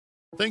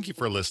Thank you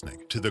for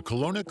listening to the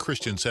Kelowna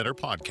Christian Center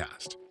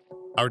podcast.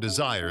 Our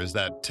desire is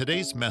that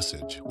today's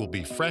message will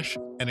be fresh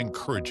and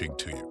encouraging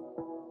to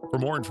you. For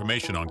more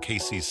information on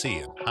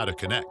KCC and how to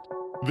connect,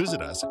 visit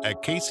us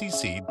at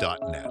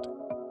kcc.net.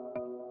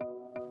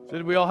 So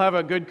did we all have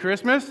a good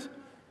Christmas?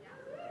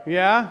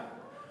 Yeah?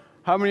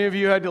 How many of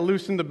you had to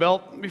loosen the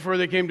belt before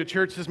they came to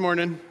church this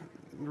morning?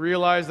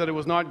 Realized that it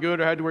was not good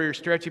or had to wear your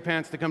stretchy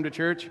pants to come to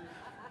church?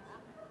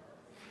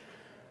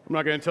 I'm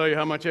not going to tell you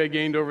how much I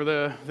gained over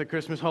the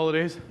Christmas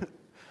holidays.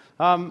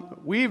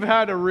 We've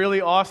had a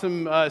really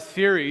awesome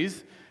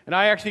series, and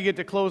I actually get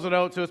to close it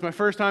out, so it's my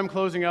first time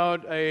closing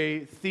out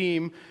a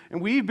theme,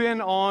 and we've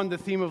been on the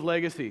theme of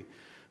legacy.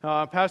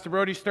 Pastor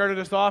Brody started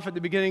us off at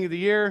the beginning of the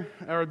year,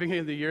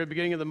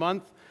 beginning of the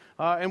month,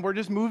 and we're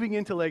just moving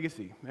into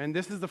legacy, and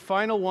this is the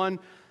final one.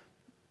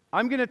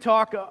 I'm going to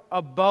talk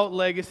about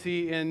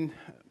legacy in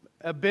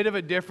a bit of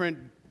a different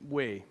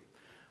way.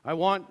 I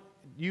want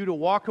you to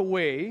walk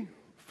away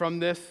from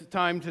this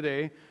time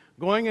today,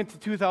 going into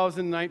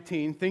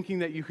 2019, thinking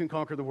that you can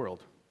conquer the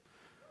world.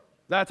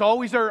 That's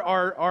always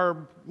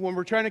our when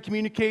we're trying to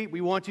communicate,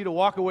 we want you to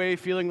walk away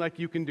feeling like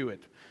you can do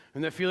it,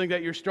 and that feeling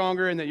that you're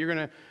stronger and that you're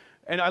going to,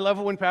 and I love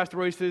it when Pastor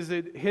Roy says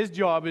that his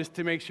job is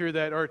to make sure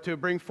that, or to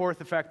bring forth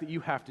the fact that you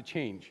have to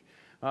change,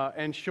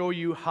 and show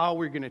you how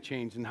we're going to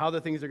change and how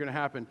the things are going to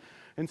happen.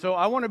 And so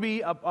I want to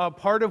be a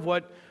part of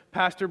what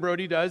Pastor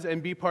Brody does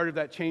and be part of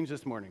that change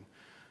this morning.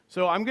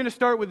 So I'm going to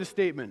start with a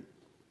statement.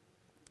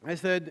 I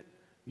said,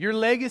 your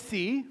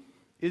legacy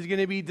is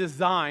going to be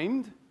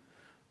designed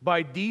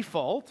by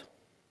default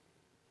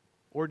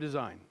or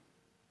design.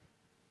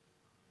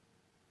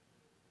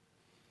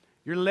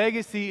 Your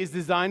legacy is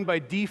designed by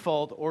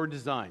default or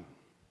design.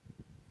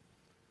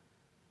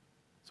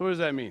 So what does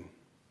that mean?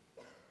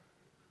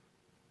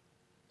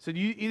 So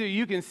either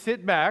you can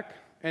sit back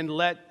and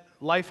let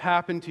life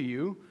happen to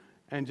you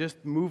and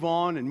just move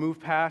on and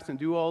move past and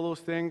do all those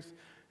things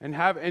and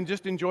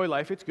just enjoy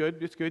life. It's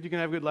good. It's good. You can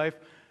have a good life.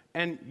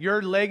 And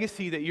your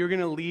legacy that you're going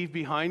to leave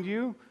behind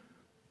you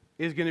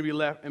is going to be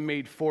left and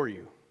made for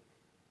you.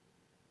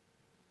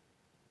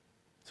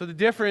 So the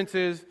difference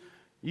is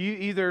you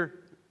either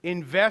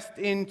invest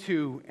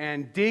into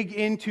and dig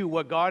into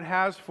what God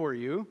has for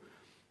you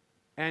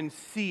and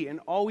see and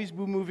always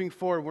be moving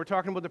forward. We're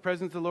talking about the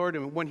presence of the Lord,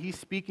 and when He's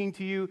speaking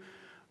to you,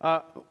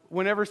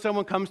 whenever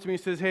someone comes to me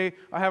and says, hey,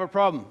 I have a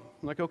problem,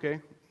 I'm like, okay.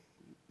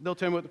 They'll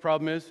tell me what the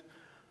problem is.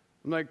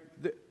 I'm like,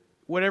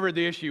 whatever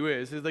the issue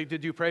is like,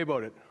 did you pray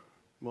about it?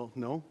 Well,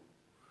 no.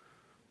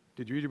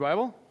 Did you read your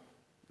Bible?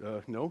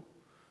 No.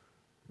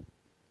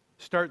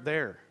 Start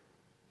there.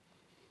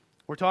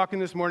 We're talking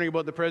this morning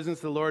about the presence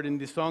of the Lord and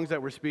the songs that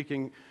we're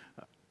speaking.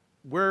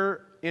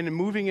 We're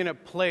moving in a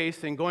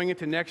place and going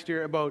into next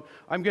year about,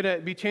 I'm going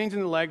to be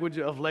changing the language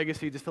of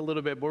legacy just a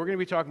little bit, but we're going to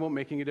be talking about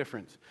making a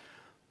difference.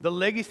 The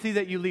legacy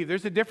that you leave,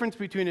 there's a difference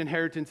between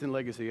inheritance and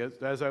legacy,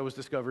 as I was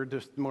discovered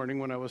this morning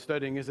when I was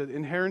studying, is that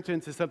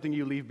inheritance is something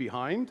you leave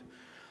behind.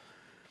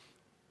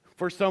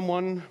 For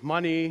someone,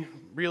 money,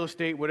 real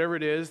estate, whatever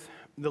it is,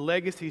 the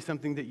legacy is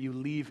something that you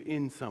leave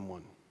in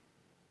someone.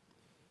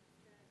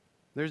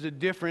 There's a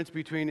difference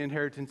between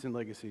inheritance and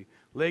legacy.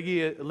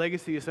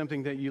 Legacy is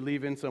something that you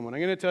leave in someone. I'm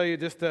going to tell you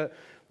just,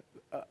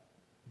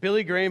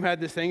 Billy Graham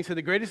had this saying, so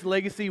the greatest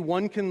legacy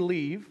one can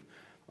leave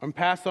and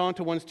pass on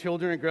to one's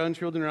children and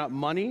grandchildren are not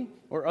money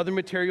or other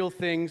material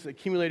things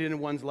accumulated in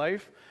one's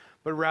life,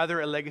 but rather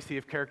a legacy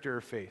of character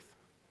or faith.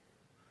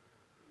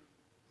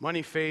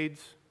 Money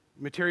fades.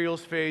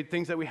 Materials fade,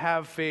 things that we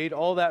have fade,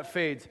 all that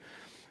fades.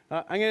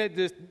 I'm going to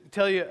just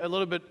tell you a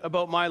little bit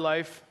about my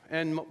life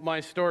and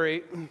my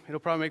story. It'll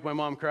probably make my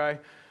mom cry.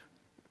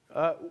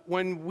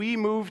 When we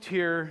moved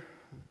here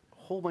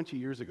a whole bunch of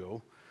years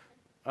ago,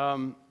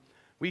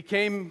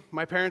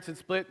 my parents had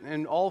split,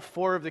 and all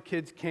four of the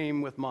kids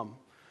came with Mom.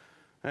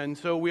 And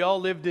so we all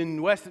lived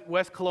in West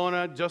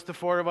Kelowna, just the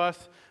four of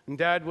us, and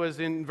Dad was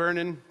in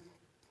Vernon,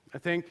 I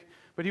think,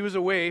 but he was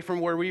away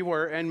from where we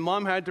were, and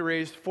Mom had to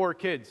raise four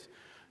kids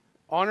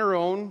on her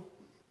own,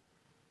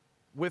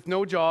 with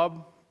no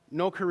job,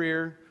 no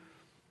career,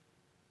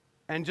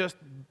 and just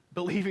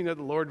believing that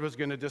the Lord was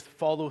going to just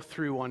follow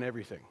through on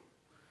everything.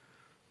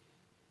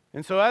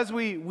 And so as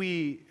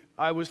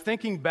I was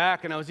thinking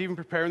back, and I was even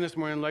preparing this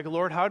morning, like,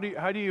 Lord, how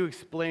do you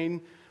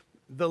explain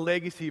the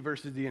legacy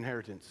versus the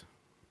inheritance?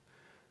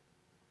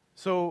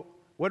 So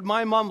what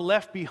my mom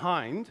left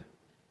behind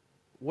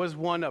was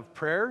one of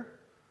prayer,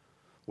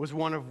 was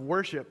one of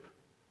worship,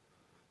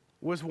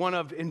 was one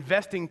of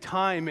investing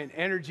time and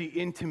energy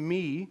into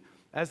me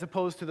as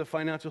opposed to the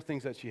financial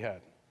things that she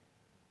had.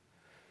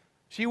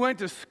 She went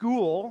to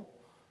school,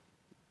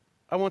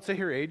 I won't say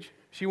her age,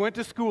 she went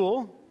to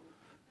school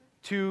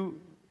to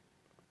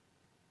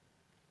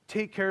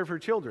take care of her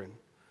children.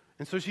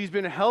 And so she's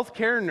been a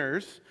healthcare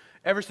nurse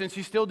ever since.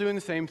 She's still doing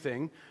the same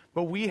thing,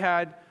 but we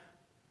had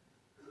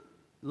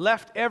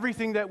left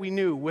everything that we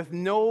knew with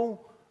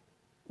no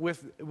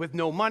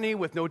money,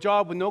 with no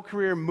job, with no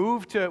career,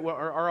 moved to,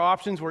 our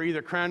options were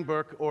either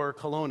Cranbrook or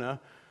Kelowna.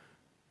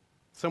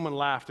 Someone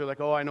laughed. They're like,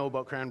 oh, I know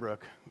about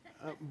Cranbrook.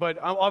 but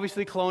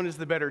obviously Kelowna is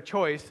the better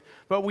choice.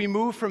 But we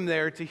moved from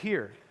there to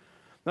here.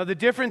 Now, the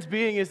difference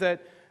being is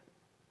that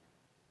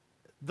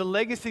the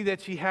legacy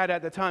that she had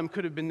at the time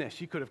could have been this.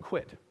 She could have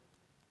quit.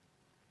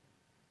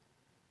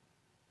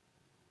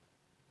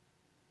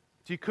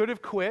 She could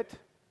have quit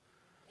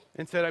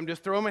and said, I'm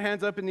just throwing my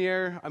hands up in the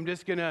air. I'm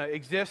just going to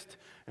exist,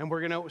 and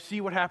we're going to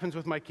see what happens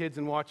with my kids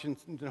and watch,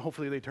 and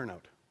hopefully they turn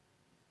out.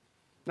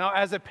 Now,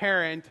 as a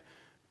parent,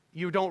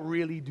 you don't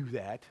really do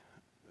that,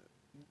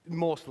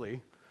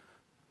 mostly.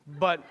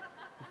 But,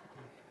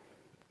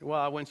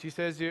 well, when she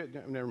says,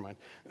 never mind.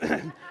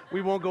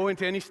 We won't go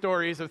into any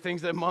stories of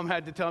things that mom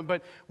had to tell.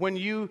 But when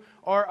you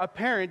are a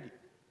parent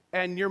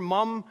and your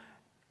mom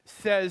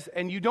says,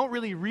 and you don't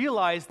really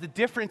realize the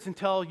difference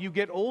until you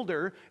get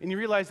older and you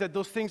realize that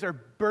those things are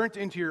burnt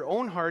into your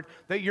own heart,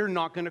 that you're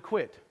not going to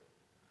quit.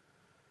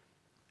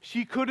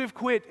 She could have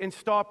quit and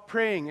stopped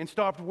praying and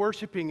stopped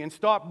worshiping and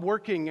stopped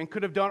working and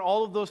could have done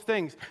all of those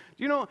things.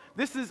 You know,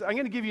 I'm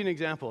going to give you an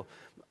example.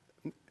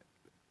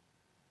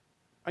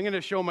 I'm going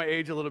to show my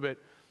age a little bit.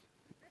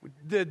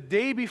 The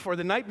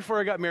night before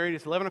I got married,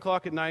 it's 11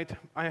 o'clock at night,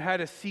 I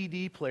had a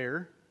CD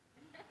player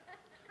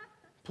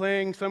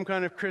playing some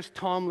kind of Chris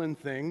Tomlin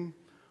thing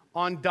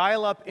on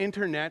dial-up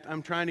internet.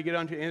 I'm trying to get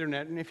onto the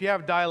internet. And if you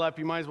have dial-up,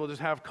 you might as well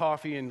just have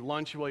coffee and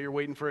lunch while you're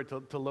waiting for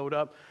it to load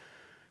up.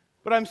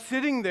 But I'm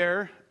sitting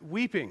there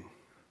weeping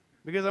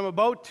because I'm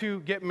about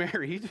to get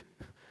married.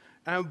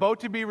 I'm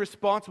about to be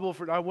responsible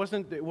for it. It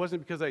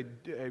wasn't because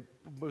it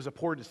was a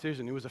poor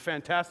decision. It was a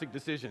fantastic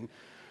decision.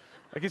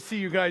 I could see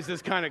you guys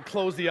just kind of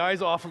close the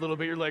eyes off a little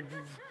bit. You're like,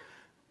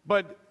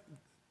 but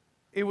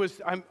it was,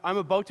 I'm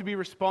about to be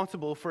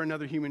responsible for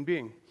another human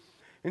being.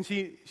 And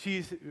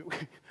she's,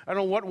 I don't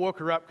know what woke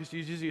her up because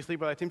she's usually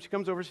asleep by that time. She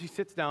comes over, she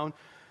sits down.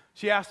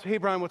 She asked, hey,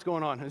 Brian, what's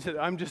going on? I said,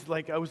 I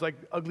was like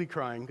ugly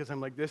crying because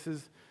I'm like, this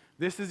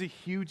is a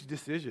huge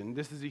decision.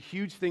 This is a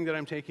huge thing that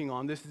I'm taking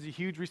on. This is a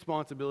huge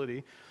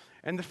responsibility.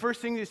 And the first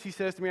thing that she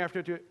says to me after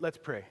it, let's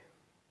pray.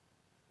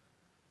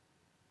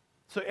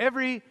 So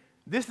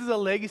this is a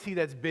legacy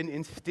that's been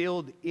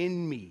instilled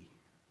in me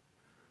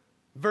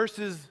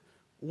versus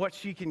what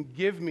she can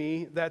give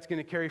me that's going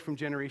to carry from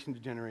generation to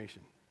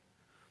generation.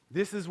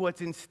 This is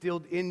what's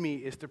instilled in me,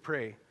 is to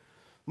pray.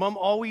 Mom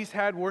always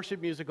had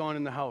worship music on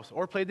in the house,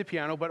 or played the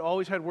piano, but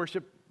always had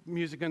worship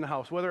music in the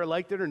house, whether I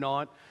liked it or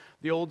not.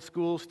 The old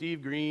school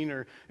Steve Green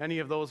or any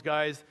of those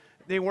guys,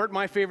 they weren't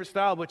my favorite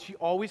style, but she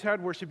always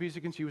had worship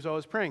music and she was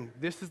always praying.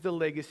 This is the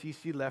legacy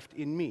she left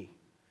in me,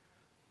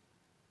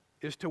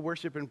 is to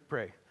worship and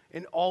pray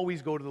and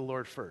always go to the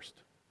Lord first.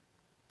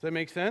 Does that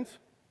make sense?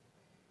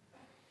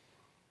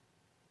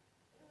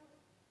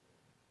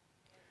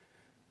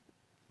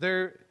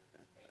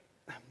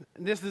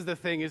 This is the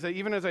thing, is that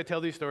even as I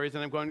tell these stories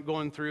and I'm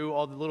going through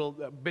all the little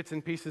bits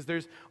and pieces,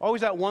 there's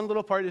always that one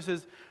little part that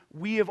says,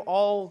 we have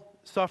all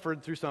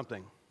suffered through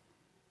something.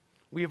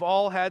 We have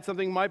all had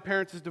something. My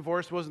parents'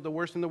 divorce wasn't the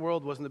worst in the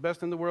world, wasn't the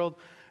best in the world,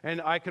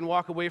 and I can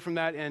walk away from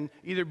that and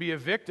either be a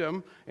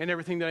victim in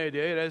everything that I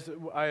did. As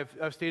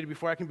I've stated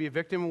before, I can be a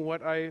victim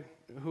of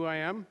who I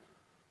am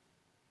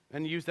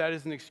and use that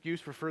as an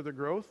excuse for further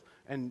growth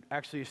and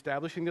actually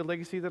establishing the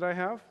legacy that I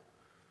have.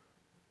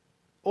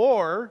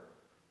 Or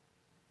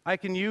I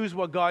can use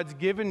what God's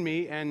given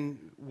me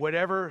and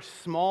whatever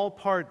small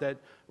part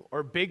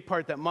or big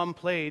part that Mom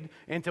played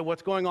into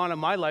what's going on in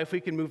my life, we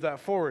can move that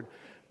forward.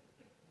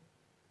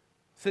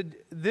 So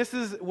this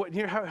is what,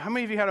 how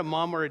many of you had a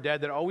mom or a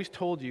dad that always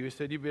told you,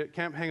 said, you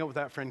can't hang out with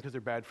that friend because they're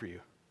bad for you?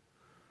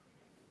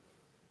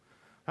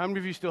 How many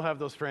of you still have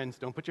those friends?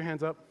 Don't put your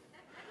hands up.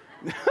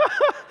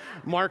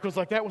 Mark was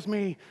like, that was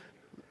me.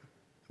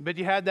 But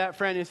you had that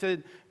friend,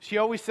 and she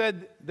always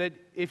said that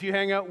if you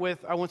hang out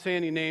with, I won't say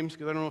any names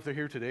because I don't know if they're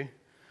here today,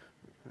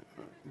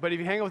 but if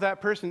you hang out with that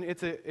person,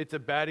 it's a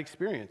bad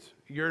experience.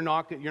 You're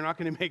not going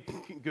to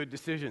make good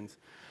decisions.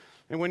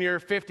 And when you're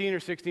 15 or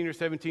 16 or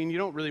 17, you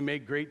don't really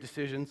make great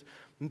decisions.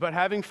 But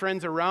having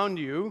friends around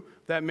you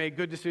that make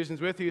good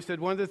decisions with you, said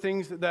one of the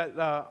things that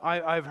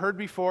I've heard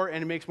before,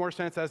 and it makes more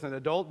sense as an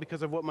adult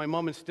because of what my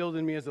mom instilled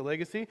in me as a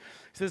legacy,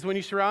 says when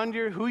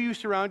who you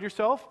surround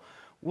yourself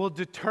will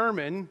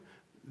determine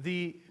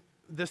the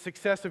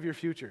success of your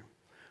future,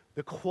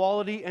 the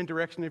quality and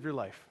direction of your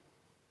life.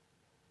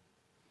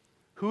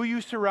 Who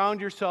you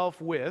surround yourself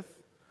with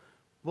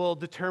will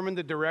determine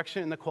the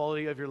direction and the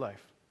quality of your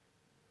life.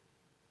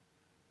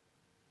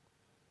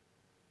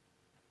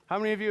 How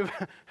many of you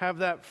have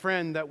that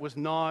friend that was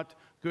not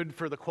good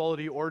for the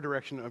quality or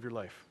direction of your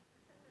life?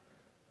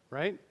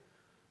 Right?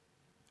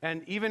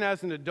 And even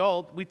as an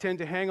adult, we tend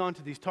to hang on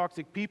to these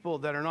toxic people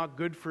that are not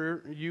good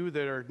for you,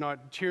 that are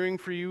not cheering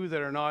for you,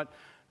 that are not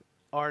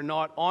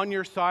on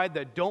your side,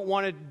 that don't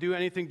want to do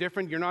anything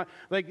different. You're not,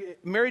 like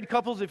married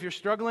couples, if you're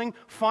struggling,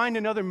 find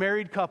another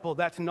married couple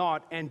that's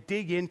not and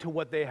dig into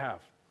what they have.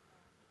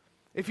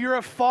 If you're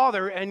a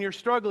father and you're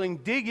struggling,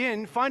 dig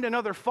in, find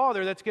another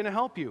father that's going to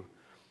help you.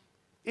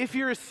 If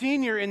you're a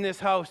senior in this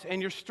house and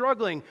you're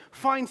struggling,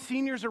 find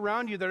seniors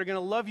around you that are going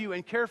to love you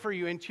and care for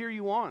you and cheer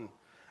you on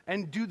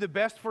and do the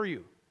best for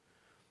you.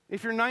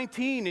 If you're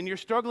 19 and you're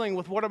struggling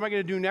with what am I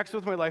going to do next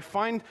with my life,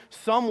 find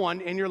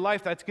someone in your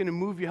life that's going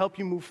to help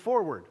you move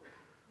forward.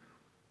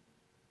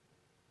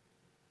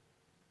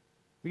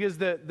 Because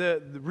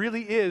the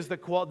really is the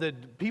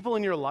people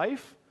in your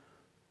life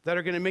that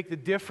are going to make the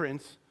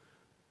difference.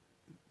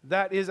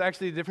 That is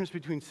actually the difference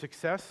between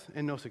success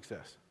and no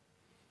success.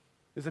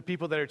 Is the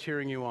people that are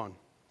cheering you on.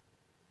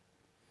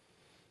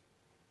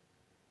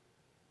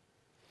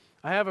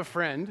 I have a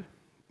friend,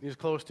 he's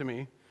close to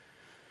me.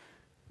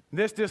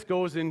 This just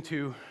goes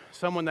into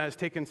someone that has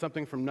taken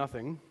something from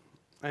nothing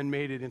and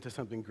made it into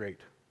something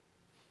great.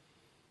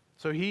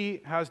 So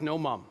he has no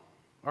mom,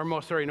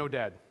 no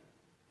dad.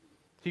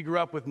 He grew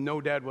up with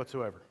no dad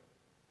whatsoever.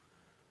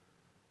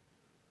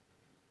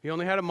 He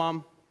only had a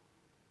mom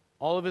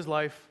all of his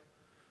life.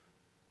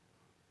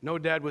 No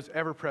dad was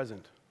ever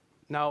present.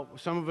 Now,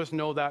 some of us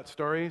know that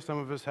story. Some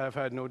of us have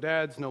had no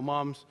dads, no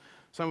moms.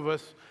 Some of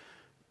us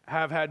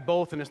have had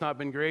both, and it's not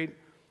been great.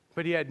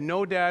 But he had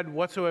no dad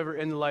whatsoever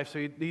in life, so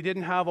he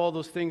didn't have all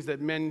those things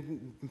that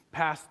men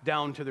pass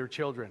down to their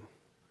children.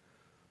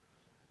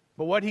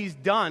 But what he's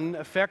done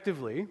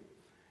effectively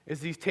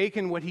is he's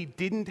taken what he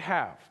didn't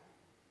have,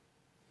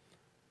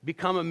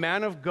 become a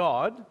man of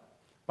God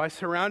by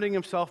surrounding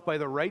himself by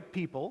the right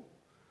people,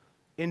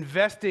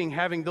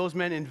 having those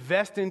men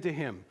invest into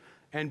him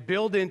and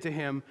build into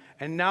him,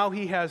 and now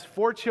he has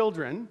 4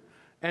 children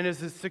and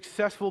is a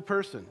successful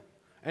person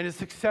and a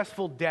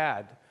successful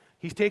dad.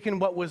 He's taken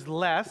what was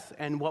less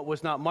and what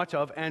was not much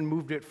of and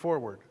moved it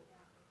forward.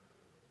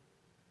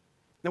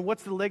 Now,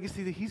 what's the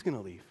legacy that he's going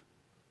to leave?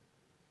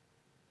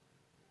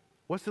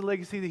 What's the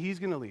legacy that he's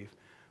going to leave?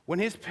 When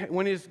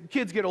his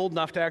kids get old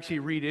enough to actually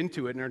read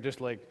into it and are just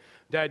like,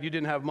 Dad, you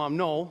didn't have mom.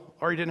 No,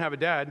 or he didn't have a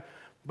dad.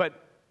 But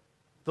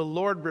the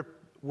Lord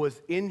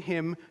was in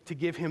him to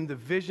give him the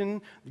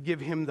vision, give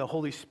him the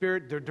Holy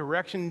Spirit, the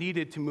direction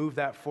needed to move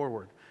that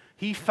forward.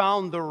 He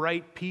found the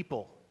right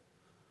people.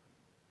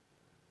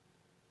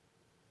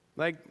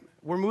 Like,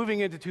 we're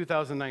moving into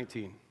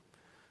 2019.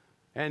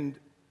 And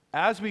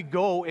as we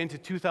go into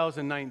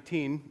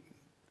 2019,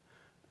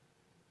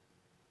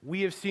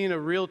 we have seen a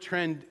real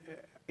trend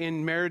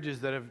in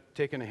marriages that have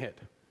taken a hit.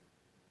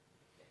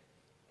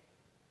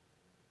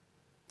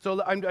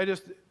 So I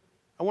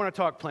want to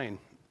talk plain.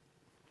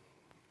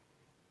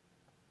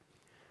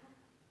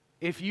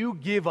 If you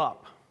give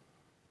up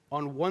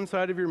on one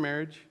side of your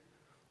marriage,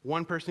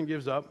 one person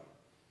gives up,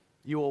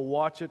 you will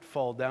watch it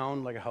fall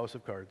down like a house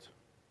of cards.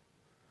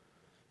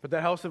 But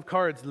that house of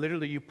cards,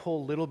 literally, you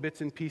pull little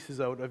bits and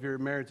pieces out of your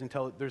marriage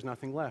until there's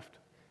nothing left.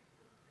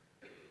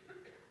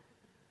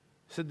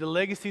 So the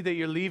legacy that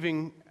you're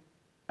leaving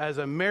as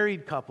a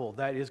married couple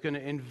that is going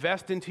to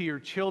invest into your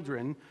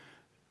children,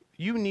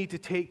 you need to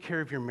take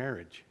care of your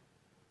marriage.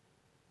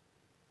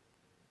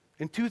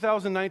 In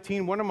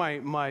 2019, one of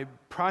my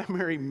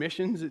primary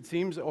missions, it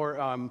seems,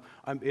 or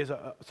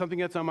something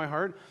that's on my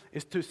heart,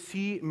 is to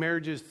see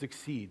marriages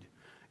succeed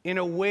in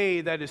a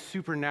way that is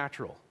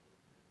supernatural.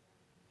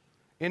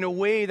 In a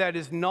way that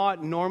is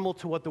not normal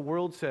to what the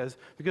world says,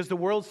 because the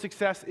world's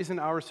success isn't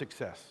our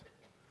success.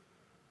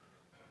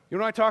 You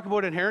know, when I talk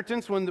about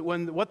inheritance, when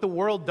what the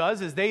world does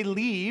is they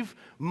leave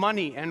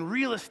money and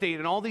real estate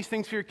and all these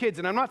things for your kids.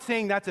 And I'm not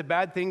saying that's a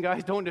bad thing,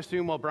 guys. Don't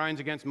assume, well, Brian's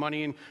against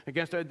money and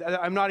against.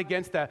 I'm not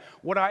against that.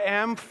 What I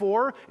am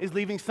for is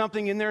leaving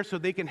something in there so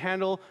they can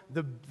handle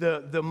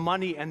the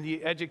money and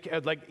the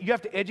like. You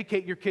have to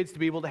educate your kids to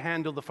be able to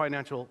handle the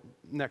financial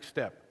next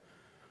step,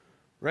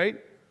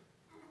 right?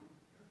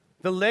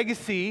 The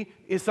legacy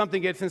is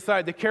something that's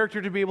inside. The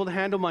character to be able to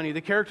handle money,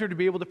 the character to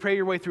be able to pray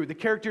your way through, the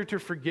character to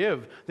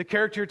forgive, the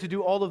character to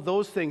do all of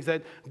those things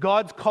that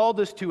God's called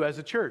us to as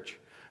a church,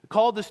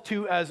 called us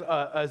to as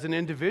an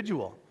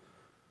individual.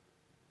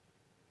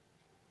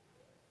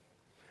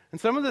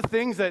 And some of the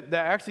things that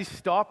actually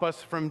stop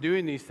us from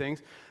doing these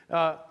things,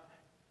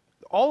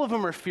 all of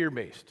them are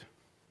fear-based.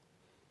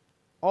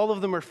 All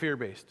of them are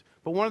fear-based.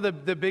 But one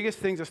of the biggest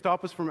things that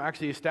stop us from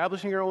actually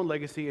establishing our own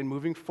legacy and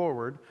moving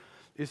forward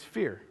is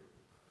fear.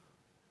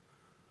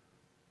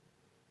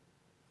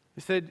 He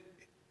said,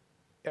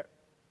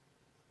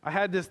 I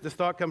had this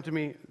thought come to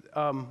me,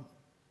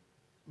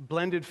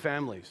 blended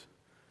families.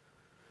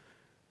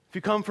 If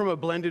you come from a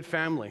blended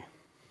family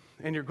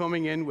and you're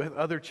coming in with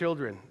other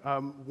children,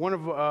 one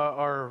of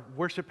our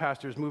worship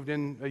pastors moved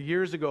in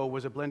years ago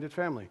was a blended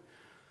family.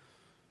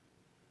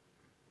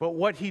 But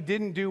what he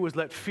didn't do was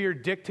let fear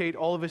dictate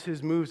all of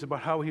his moves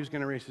about how he was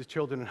going to raise his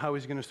children and how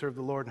he's going to serve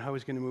the Lord and how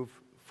he's going to move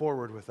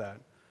forward with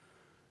that.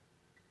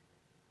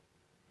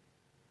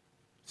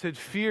 Said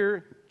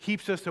fear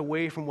keeps us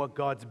away from what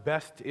God's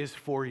best is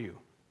for you.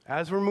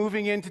 As we're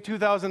moving into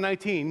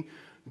 2019,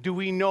 do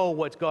we know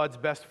what's God's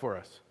best for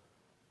us?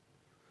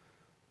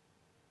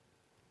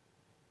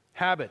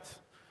 Habits.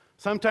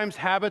 Sometimes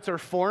habits are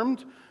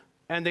formed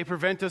and they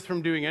prevent us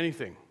from doing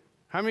anything.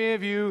 How many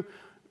of you,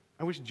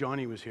 I wish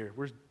Johnny was here.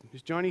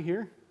 Is Johnny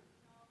here?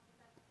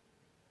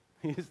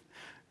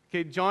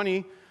 Okay,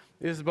 Johnny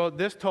is about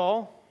this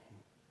tall.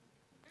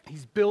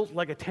 He's built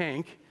like a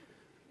tank.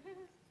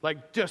 Like,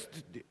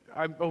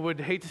 I would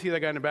hate to see that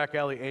guy in the back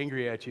alley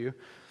angry at you.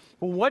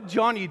 But what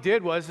Johnny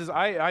did is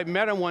I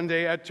met him one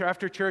day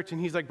after church, and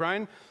he's like,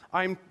 Brian,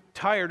 I'm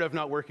tired of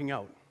not working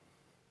out.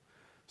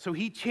 So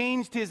he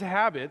changed his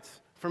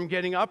habits from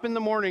getting up in the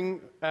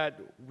morning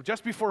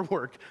just before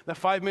work, the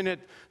 5-minute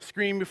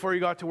scream before he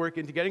got to work,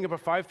 into getting up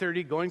at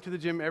 5:30, going to the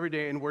gym every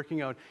day and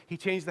working out. He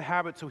changed the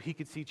habit so he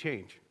could see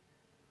change.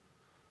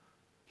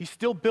 He's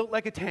still built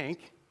like a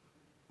tank,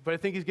 but I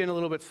think he's getting a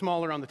little bit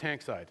smaller on the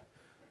tank side.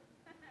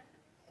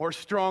 Or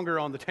stronger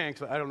on the tank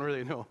side, I don't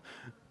really know.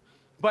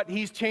 But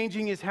he's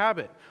changing his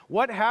habit.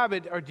 What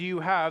habit do you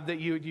have that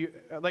you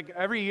like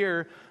every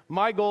year,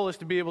 my goal is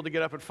to be able to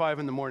get up at 5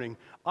 in the morning.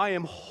 I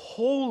am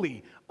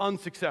wholly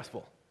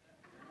unsuccessful.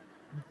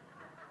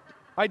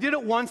 I did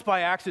it once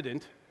by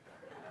accident.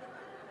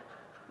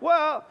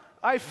 Well,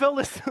 I fell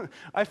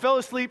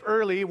asleep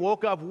early,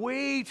 woke up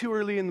way too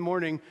early in the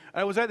morning.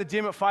 I was at the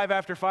gym at 5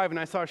 after 5, and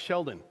I saw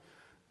Sheldon.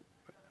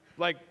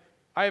 Like,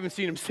 I haven't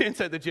seen him since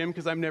at the gym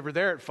because I'm never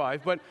there at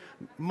 5. But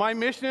my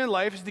mission in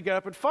life is to get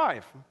up at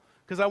 5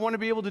 because I want to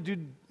be able to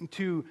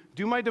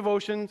do my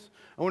devotions.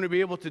 I want to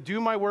be able to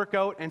do my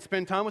workout and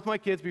spend time with my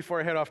kids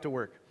before I head off to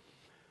work.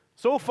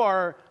 So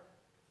far,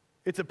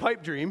 it's a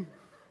pipe dream,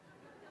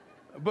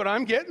 but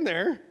I'm getting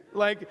there.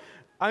 Like,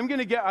 I'm going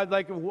to get,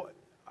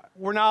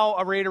 we're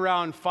now right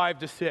around 5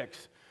 to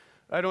 6.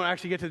 I don't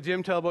actually get to the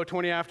gym till about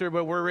 20 after,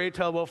 but we're right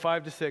till about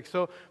 5 to 6.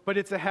 But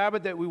it's a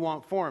habit that we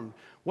want formed.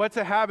 What's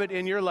a habit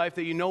in your life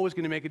that you know is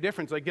going to make a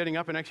difference, like getting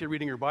up and actually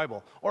reading your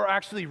Bible, or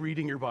actually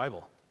reading your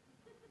Bible?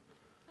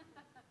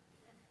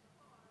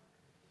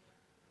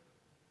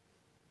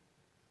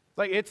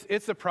 Like,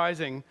 it's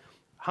surprising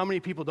how many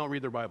people don't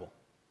read their Bible.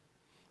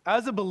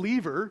 As a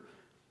believer,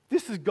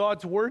 this is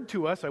God's word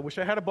to us. I wish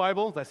I had a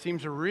Bible. That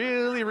seems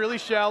really, really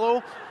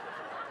shallow.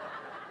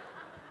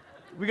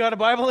 We got a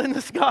Bible in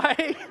the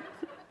sky.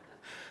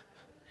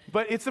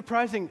 But it's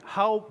surprising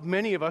how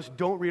many of us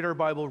don't read our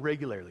Bible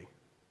regularly.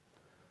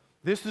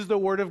 This is the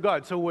Word of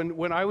God. So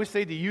when I always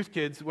say to youth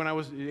kids, when I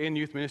was in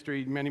youth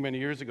ministry many, many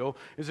years ago,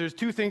 is there's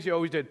 2 things you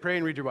always did: pray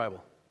and read your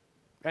Bible.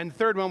 And the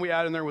third one we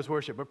add in there was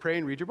worship, but pray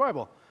and read your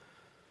Bible.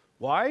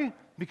 Why?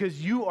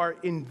 Because you are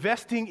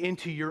investing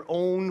into your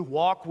own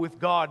walk with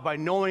God by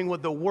knowing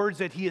what the words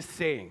that He is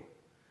saying.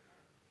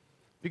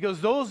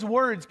 Because those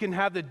words can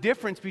have the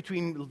difference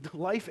between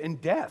life and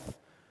death.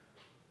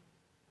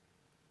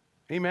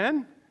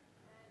 Amen?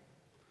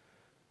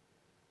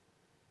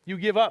 You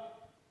give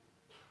up.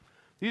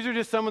 These are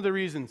just some of the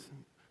reasons.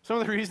 Some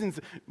of the reasons,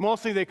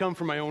 mostly they come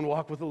from my own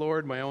walk with the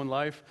Lord, my own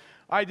life.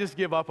 I just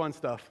give up on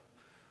stuff.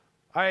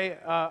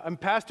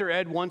 Pastor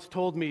Ed once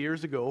told me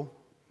years ago,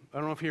 I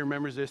don't know if he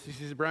remembers this, he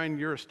says, Brian,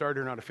 you're a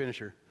starter, not a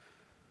finisher.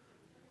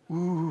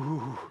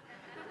 Ooh.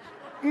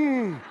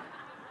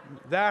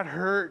 That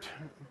hurt.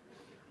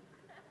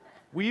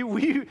 We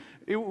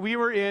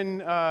were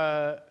in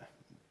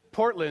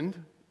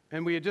Portland,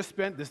 and we had just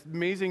spent this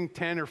amazing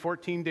 10 or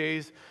 14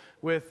 days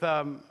with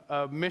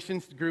a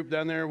missions group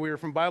down there. We were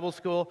from Bible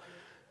school,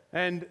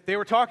 and they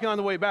were talking on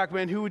the way back,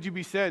 man, who would you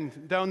be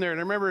send down there? And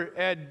I remember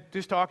Ed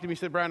just talked to me,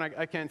 said, Brian,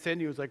 I can't send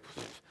you. I was like,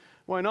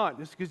 why not?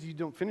 Just because you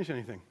don't finish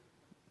anything.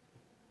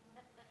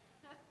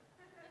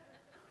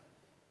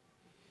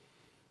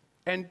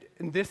 And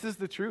this is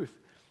the truth,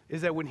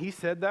 is that when he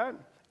said that,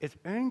 as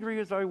angry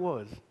as I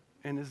was,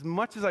 and as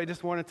much as I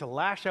just wanted to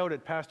lash out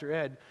at Pastor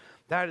Ed,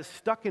 that is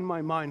stuck in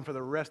my mind for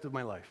the rest of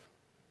my life.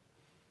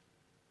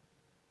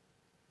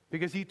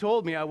 Because he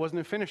told me I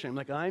wasn't a finisher. I'm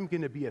like, I'm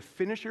going to be a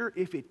finisher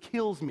if it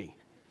kills me.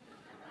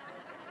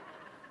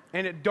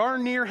 And it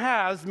darn near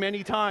has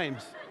many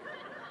times.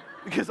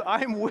 Because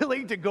I'm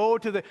willing to go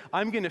to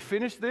I'm going to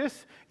finish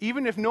this,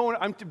 even if no one,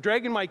 I'm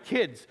dragging my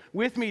kids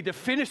with me to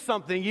finish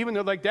something, even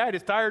though like, Dad,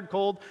 it's tired,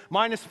 cold,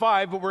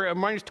 -5, but we're at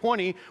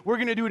 -20. We're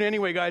going to do it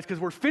anyway, guys,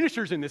 because we're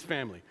finishers in this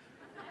family.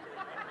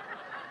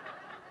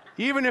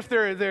 Even if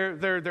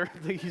they're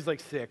he's like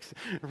 6.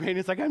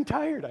 Rainey's like, I'm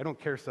tired. I don't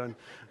care, son.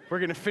 We're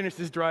going to finish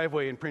this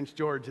driveway in Prince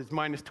George. It's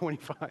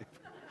 -25.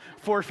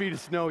 4 feet of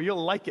snow.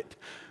 You'll like it.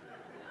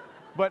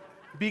 But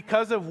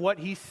because of what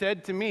he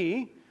said to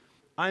me,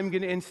 I'm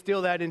going to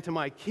instill that into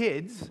my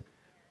kids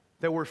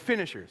that we're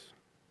finishers.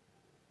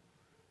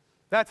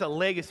 That's a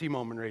legacy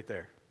moment right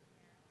there.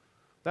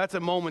 That's a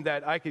moment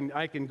that I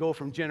can go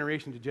from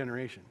generation to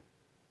generation.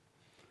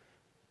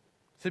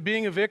 So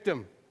being a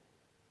victim.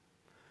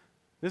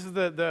 This is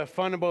the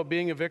fun about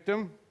being a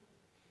victim,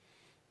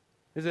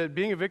 is that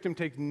being a victim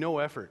takes no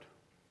effort.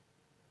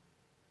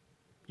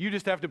 You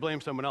just have to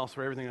blame someone else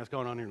for everything that's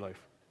going on in your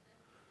life.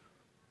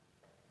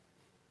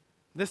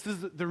 This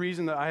is the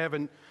reason that I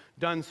haven't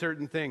done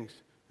certain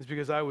things, is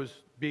because I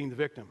was being the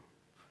victim.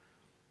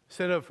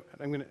 Instead of,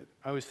 I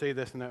always say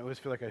this, and I always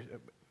feel like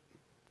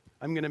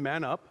I'm going to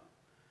man up,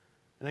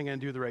 and I'm going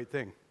to do the right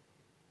thing.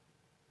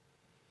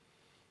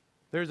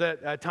 There's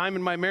a time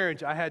in my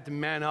marriage I had to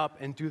man up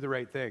and do the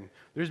right thing.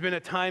 There's been a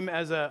time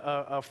as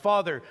a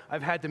father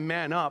I've had to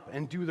man up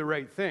and do the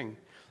right thing.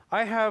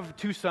 I have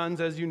 2 sons,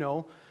 as you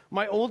know.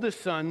 My oldest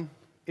son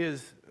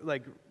is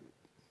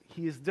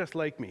he is just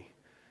like me.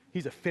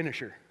 He's a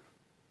finisher.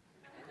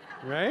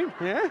 Right?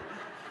 Yeah?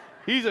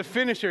 He's a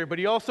finisher, but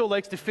he also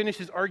likes to finish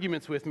his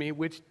arguments with me,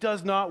 which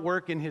does not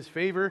work in his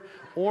favor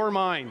or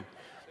mine.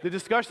 The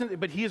discussion,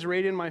 but he is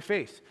right in my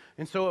face.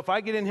 And so if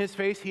I get in his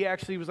face, he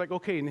actually was like,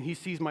 okay, and he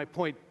sees my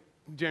point.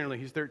 Generally,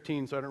 he's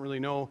 13, so I don't really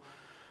know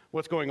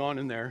what's going on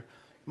in there.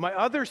 My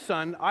other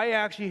son, I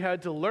actually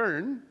had to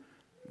learn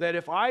that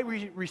if I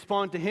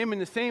respond to him in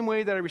the same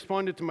way that I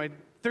responded to my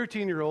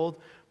 13-year-old,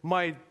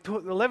 my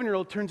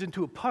 11-year-old turns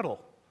into a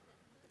puddle.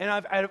 And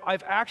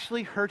I've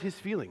actually hurt his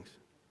feelings.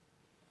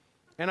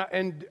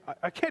 And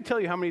I can't tell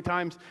you how many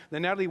times that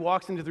Natalie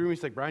walks into the room and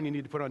she's like, Brian, you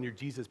need to put on your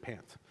Jesus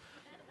pants.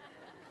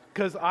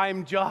 Because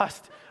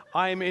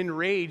I'm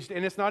enraged.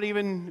 And it's not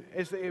even,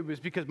 it was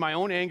because my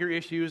own anger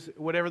issues,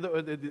 whatever,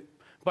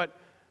 but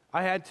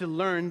I had to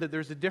learn that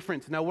there's a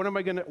difference. Now,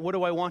 what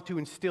do I want to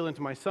instill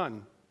into my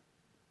son?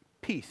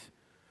 Peace.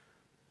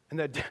 And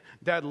that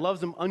Dad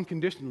loves him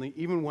unconditionally,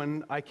 even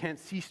when I can't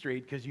see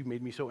straight because you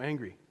made me so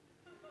angry.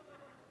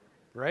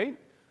 Right?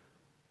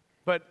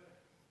 But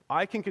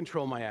I can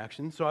control my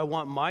actions, so I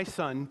want my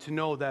son to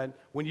know that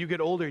when you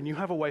get older and you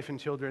have a wife and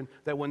children,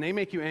 that when they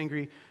make you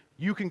angry,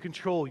 you can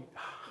control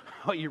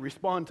how you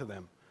respond to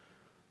them.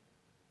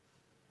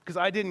 Because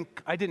I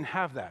didn't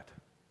have that.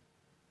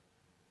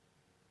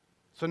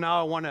 So now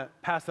I want to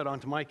pass that on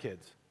to my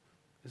kids.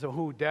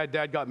 So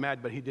Dad got mad,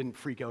 but he didn't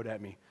freak out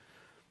at me.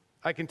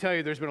 I can tell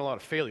you there's been a lot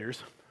of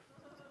failures.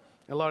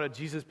 A lot of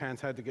Jesus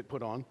pants had to get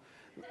put on.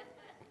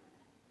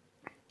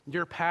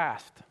 Your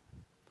past.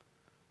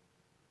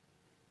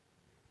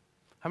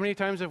 How many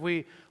times have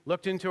we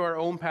looked into our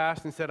own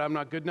past and said, I'm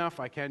not good enough,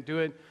 I can't do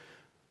it,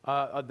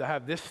 I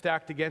have this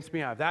stacked against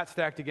me, I have that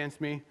stacked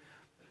against me.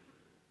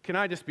 Can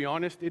I just be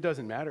honest? It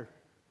doesn't matter.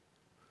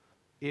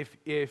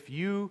 If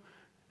you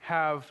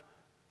have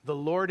the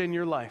Lord in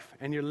your life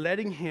and you're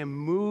letting Him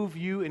move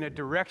you in a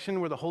direction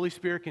where the Holy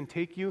Spirit can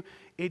take you,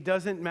 it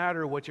doesn't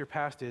matter what your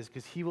past is,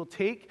 because He will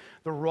take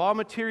the raw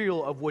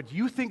material of what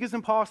you think is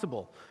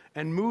impossible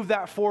and move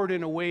that forward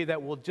in a way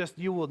that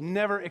you will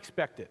never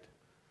expect it.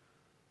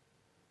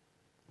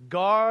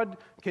 God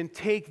can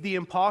take the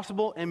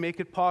impossible and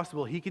make it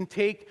possible. He can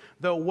take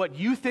what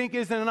you think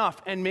isn't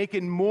enough and make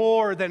it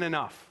more than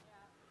enough.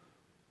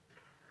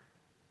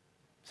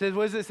 It says,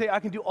 what does it say?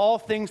 I can do all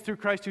things through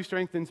Christ who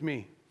strengthens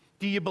me.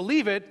 Do you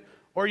believe it,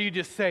 or you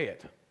just say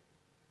it?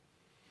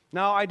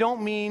 Now, I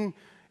don't mean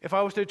if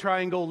I was to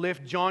try and go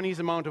lift Johnny's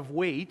amount of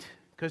weight,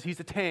 because he's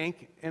a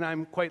tank, and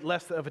I'm quite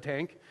less of a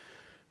tank.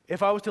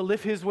 If I was to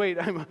lift his weight,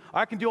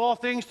 I can do all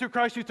things through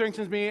Christ who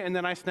strengthens me, and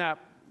then I snap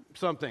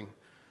something.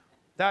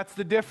 That's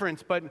the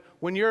difference. But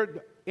when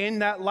you're in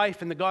that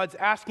life and God's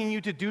asking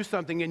you to do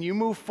something and you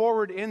move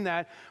forward in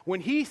that,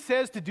 when He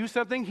says to do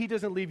something, He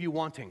doesn't leave you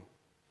wanting.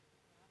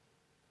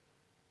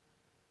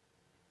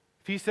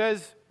 If He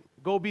says,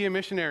 go be a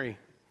missionary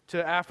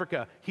to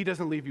Africa, He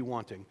doesn't leave you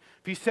wanting.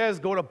 If He says,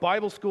 go to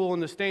Bible school in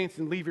the States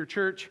and leave your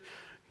church,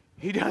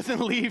 He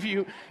doesn't leave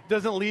you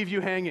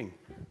hanging.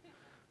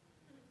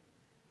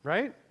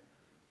 Right?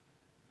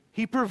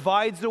 He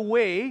provides a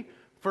way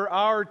for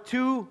our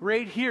two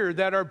right here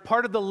that are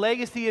part of the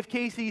legacy of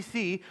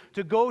KCC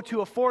to go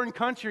to a foreign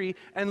country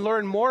and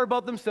learn more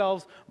about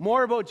themselves,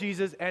 more about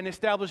Jesus, and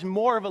establish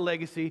more of a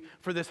legacy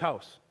for this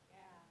house. Yeah.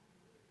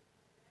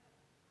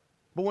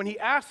 But when He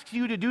asks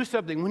you to do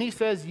something, when He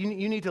says you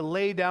need to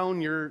lay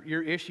down your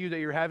issue that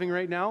you're having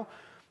right now,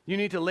 you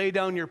need to lay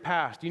down your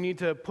past, you need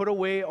to put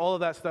away all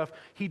of that stuff,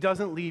 He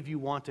doesn't leave you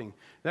wanting.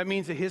 That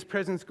means that His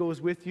presence goes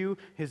with you,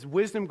 His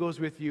wisdom goes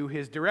with you,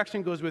 His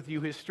direction goes with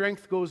you, His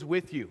strength goes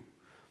with you.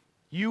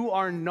 You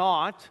are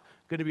not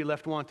going to be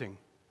left wanting.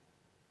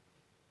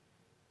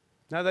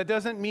 Now, that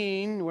doesn't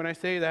mean, when I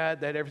say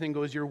that everything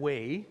goes your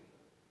way,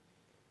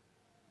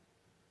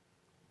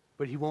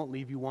 but He won't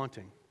leave you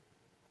wanting.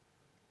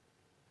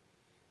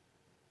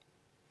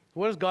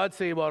 What does God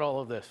say about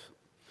all of this?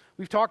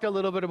 We've talked a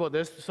little bit about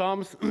this.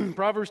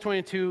 Proverbs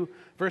 22,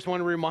 verse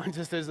 1 reminds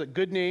us that a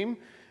good name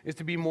is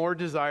to be more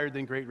desired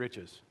than great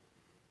riches.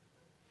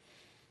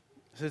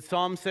 It says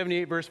Psalm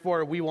 78, verse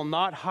 4, we will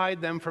not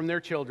hide them from their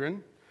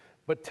children,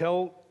 but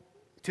tell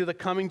to the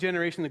coming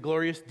generation the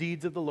glorious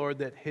deeds of the Lord,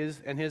 that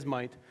His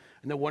might,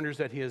 and the wonders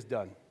that He has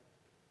done.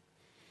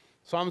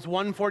 Psalms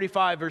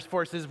 145, verse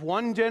 4 says,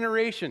 one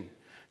generation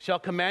shall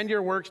command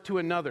your works to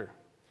another,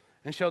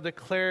 and shall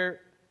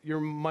declare your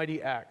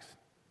mighty acts.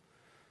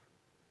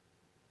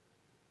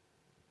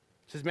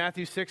 It says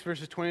Matthew 6,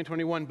 verses 20 and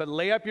 21, but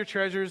lay up your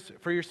treasures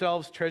for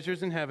yourselves,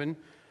 treasures in heaven,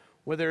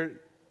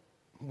 where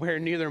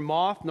neither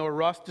moth nor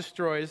rust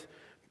destroys,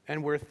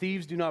 and where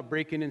thieves do not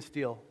break in and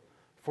steal.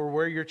 For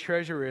where your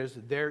treasure is,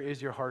 there is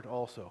your heart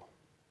also.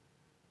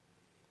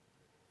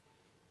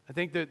 I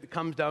think that it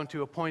comes down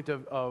to a point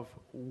of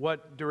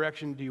what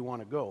direction do you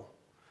want to go?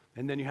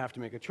 And then you have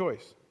to make a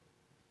choice.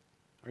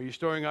 Are you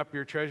storing up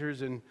your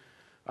treasures in,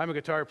 I'm a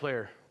guitar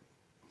player,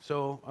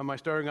 so am I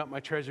storing up my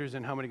treasures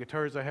in how many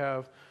guitars I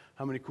have,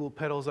 how many cool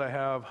pedals I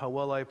have, how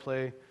well I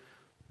play,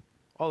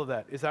 all of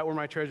that? Is that where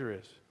my treasure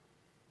is?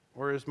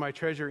 Or is my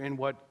treasure in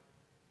what?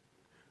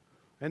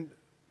 And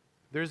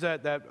there's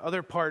that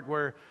other part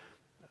where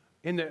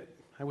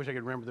I I wish I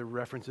could remember the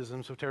references.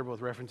 I'm so terrible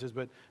with references.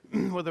 But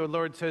what the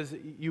Lord says,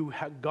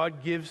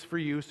 God gives for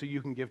you so you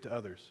can give to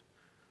others.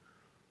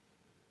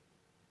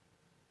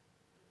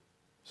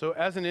 So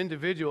as an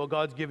individual,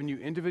 God's given you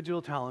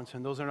individual talents,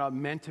 and those are not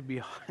meant to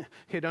be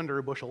hid under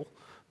a bushel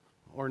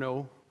or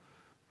no,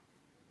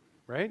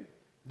 right?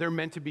 They're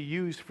meant to be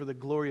used for the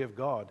glory of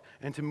God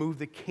and to move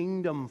the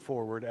kingdom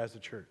forward as a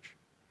church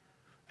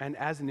and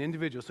as an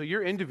individual. So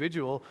your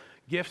individual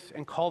gifts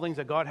and callings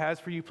that God has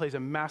for you plays a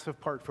massive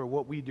part for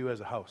what we do as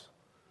a house.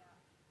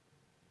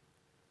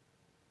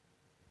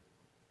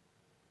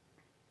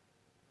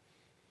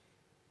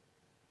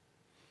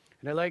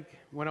 And I like,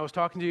 when I was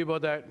talking to you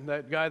about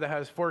that guy that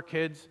has 4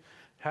 kids,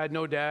 had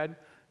no dad,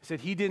 I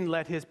said he didn't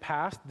let his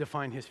past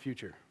define his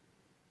future.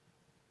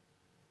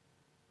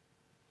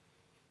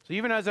 So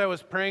even as I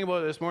was praying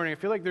about it this morning, I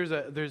feel like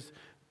there's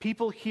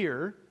people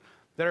here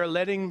that are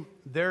letting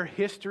their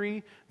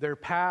history, their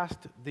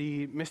past,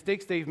 the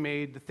mistakes they've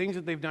made, the things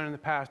that they've done in the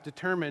past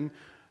determine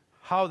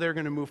how they're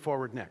going to move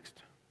forward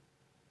next.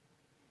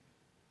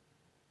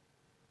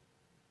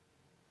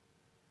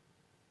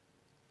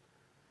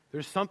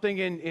 There's something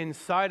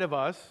inside of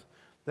us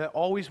that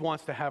always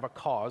wants to have a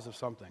cause of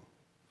something.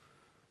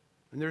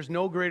 And there's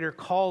no greater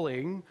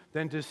calling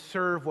than to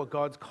serve what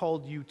God's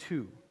called you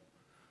to.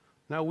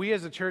 Now, we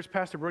as a church,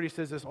 Pastor Brody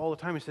says this all the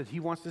time. He says he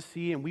wants to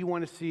see, and we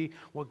want to see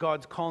what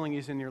God's calling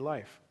is in your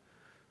life.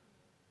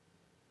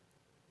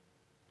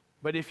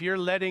 But if you're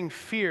letting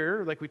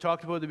fear, like we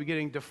talked about at the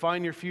beginning,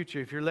 define your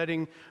future, if you're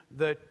letting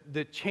the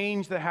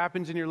change that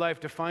happens in your life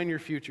define your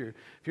future,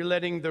 if you're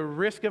letting the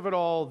risk of it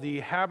all,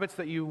 the habits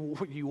that you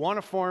want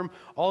to form,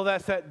 all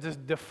of that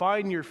just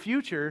define your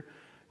future,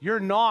 you're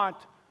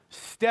not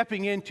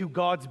stepping into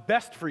God's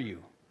best for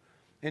you.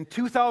 And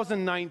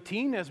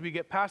 2019, as we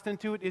get past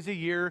into it, is a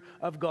year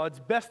of God's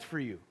best for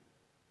you.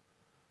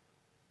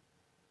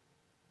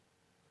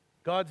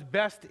 God's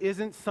best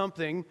isn't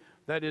something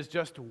that is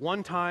just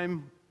one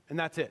time and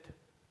that's it.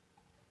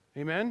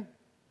 Amen?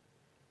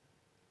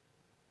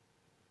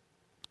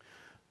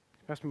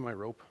 Pass me my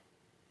rope.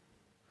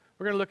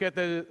 We're going to look at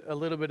that a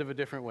little bit of a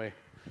different way.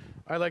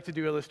 I like to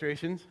do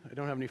illustrations. I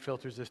don't have any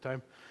filters this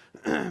time.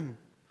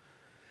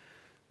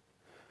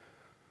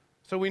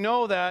 So we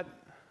know that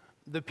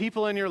the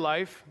people in your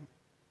life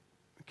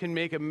can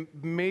make a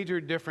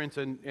major difference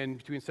in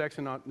between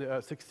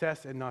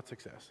success and not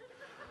success.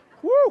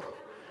 Woo!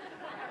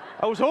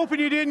 I was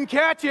hoping you didn't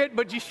catch it,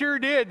 but you sure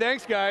did.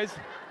 Thanks, guys.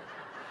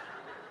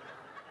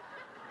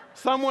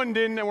 Someone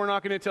didn't, and we're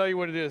not going to tell you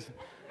what it is.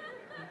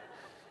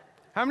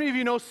 How many of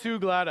you know Sue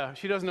Glada?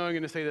 She doesn't know I'm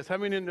going to say this. How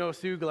many know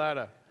Sue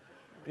Glada?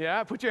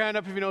 Yeah, put your hand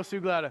up if you know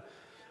Sue Glada.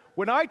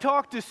 When I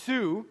talk to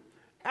Sue,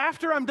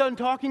 after I'm done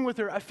talking with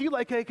her, I feel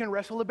like I can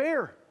wrestle a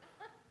bear.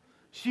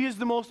 She is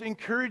the most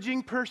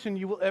encouraging person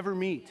you will ever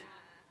meet.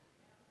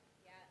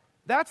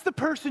 That's the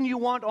person you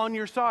want on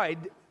your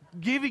side,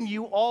 giving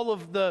you all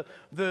of the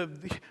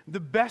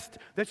best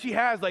that she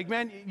has. Like,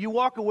 man, you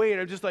walk away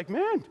and I'm just like,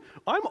 man,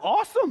 I'm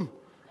awesome.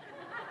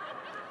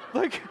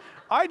 Like,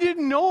 I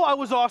didn't know I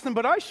was awesome,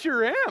 but I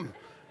sure am.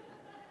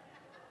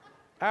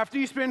 After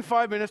you spend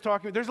 5 minutes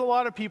talking, there's a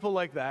lot of people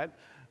like that.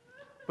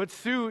 But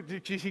Sue,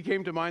 she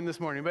came to mind this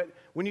morning. But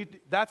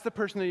that's the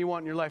person that you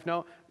want in your life.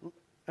 Now,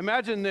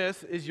 imagine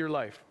this is your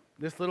life,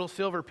 this little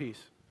silver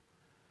piece.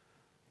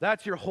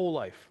 That's your whole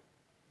life.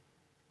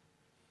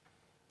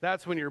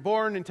 That's when you're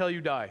born until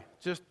you die.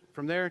 Just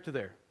from there to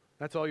there.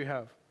 That's all you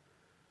have.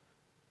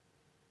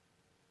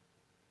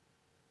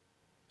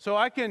 So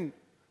I can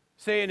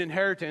say an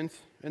inheritance,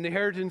 and the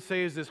inheritance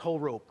say is this whole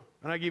rope.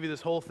 And I give you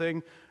this whole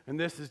thing, and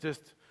this is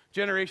just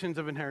generations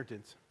of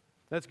inheritance.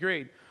 That's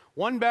great.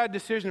 One bad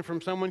decision from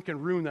someone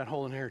can ruin that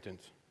whole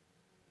inheritance.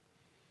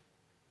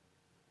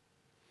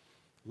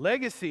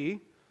 Legacy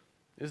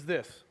is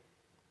this.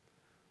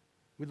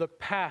 We look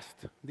past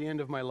the end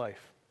of my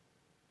life.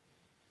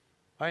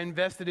 I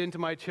invested into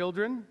my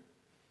children,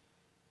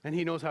 and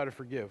he knows how to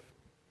forgive.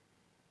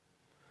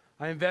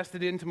 I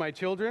invested into my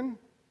children,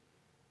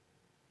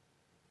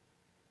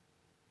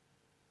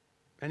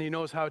 and he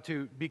knows how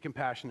to be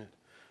compassionate.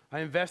 I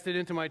invested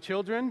into my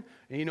children,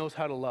 and he knows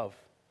how to love.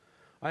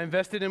 I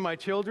invested in my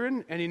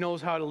children, and he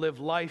knows how to live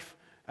life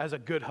as a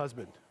good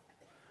husband.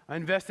 I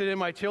invested in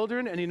my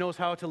children, and he knows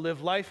how to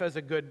live life as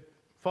a good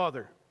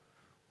father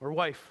or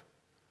wife.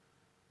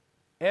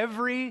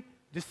 Every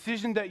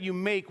decision that you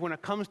make when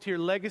it comes to your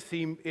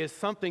legacy is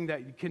something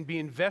that can be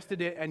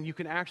invested in, and you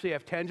can actually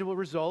have tangible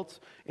results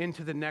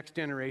into the next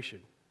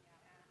generation.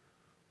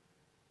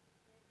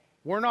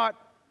 We're not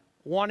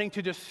wanting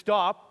to just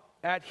stop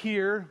at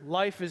here,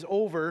 life is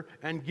over,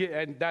 and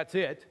that's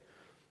it.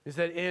 Is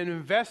that an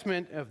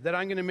investment that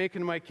I'm going to make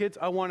into my kids,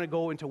 I want to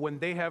go into when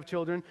they have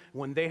children,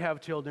 when they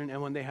have children,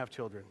 and when they have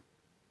children.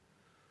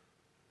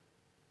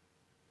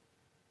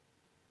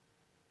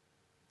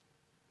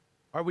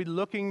 Are we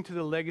looking to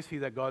the legacy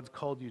that God's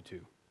called you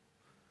to?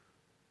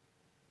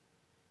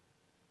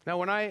 Now,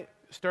 when I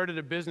started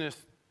a business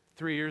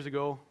 3 years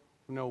ago,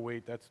 no,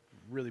 wait, that's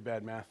really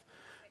bad math.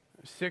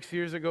 6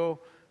 years ago,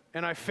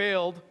 and I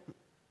failed,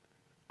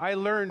 I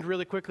learned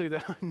really quickly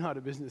that I'm not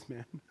a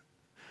businessman.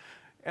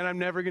 And I'm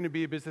never going to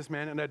be a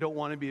businessman, and I don't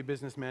want to be a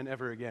businessman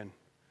ever again.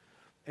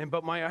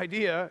 But my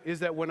idea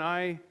is that when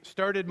I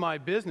started my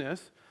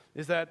business,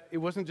 is that it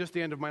wasn't just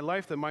the end of my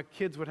life, that my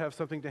kids would have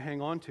something to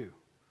hang on to.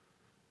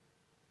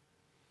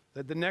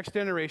 That the next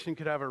generation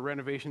could have a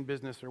renovation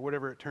business or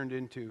whatever it turned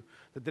into.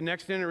 That the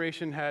next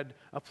generation had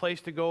a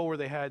place to go where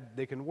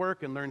they can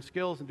work and learn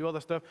skills and do all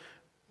that stuff.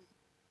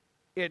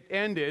 It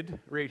ended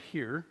right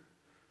here,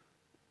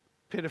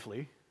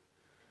 pitifully.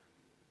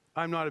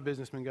 I'm not a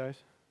businessman, guys.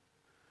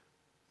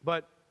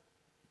 But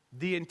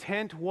the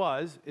intent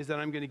is that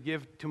I'm going to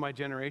give to my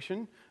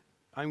generation.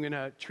 I'm going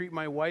to treat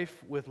my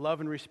wife with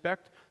love and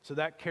respect, so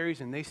that carries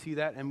and they see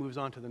that and moves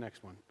on to the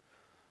next one.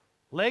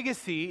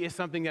 Legacy is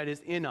something that is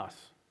in us,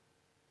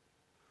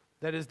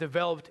 that is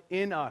developed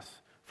in us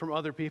from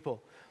other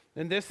people.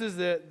 And this is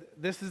the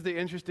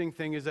interesting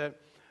thing, is that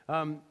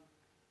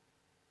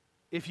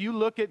if you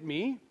look at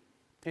me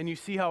and you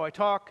see how I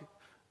talk,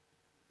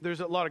 there's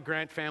a lot of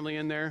Grant family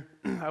in there.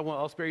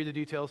 I'll spare you the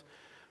details.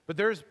 But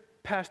there's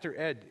Pastor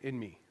Ed in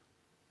me.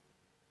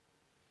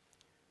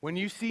 When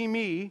you see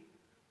me,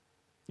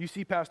 you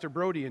see Pastor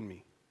Brody in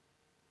me.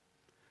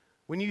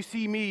 When you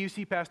see me, you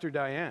see Pastor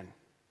Diane.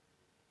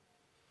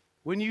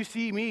 When you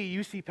see me,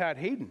 you see Pat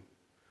Hayden.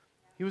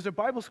 He was a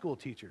Bible school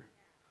teacher.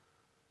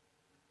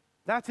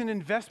 That's an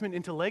investment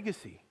into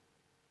legacy.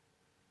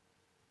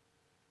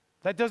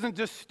 That doesn't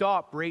just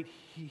stop right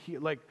here.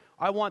 Like,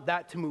 I want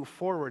that to move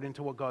forward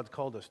into what God's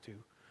called us to.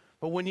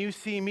 But when you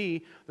see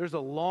me, there's a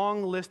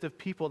long list of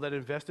people that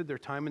invested their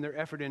time and their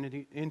effort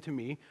into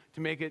me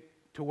to make it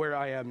to where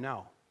I am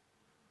now.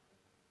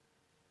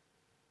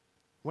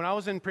 When I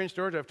was in Prince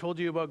George, I've told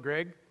you about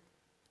Greg.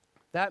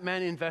 That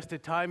man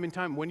invested time and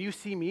time. When you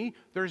see me,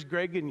 there's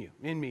Greg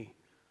in me.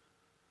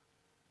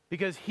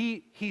 Because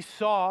he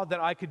saw that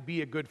I could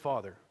be a good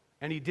father,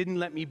 and he didn't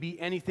let me be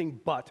anything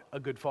but a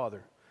good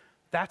father.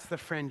 That's the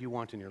friend you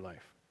want in your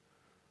life.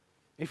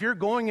 If you're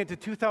going into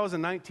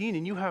 2019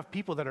 and you have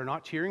people that are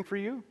not cheering for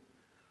you,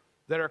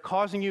 that are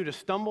causing you to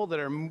stumble, that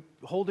are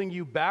holding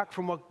you back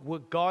from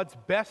what God's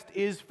best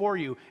is for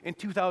you in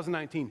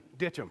 2019,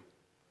 ditch them.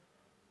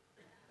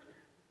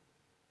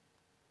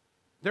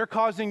 They're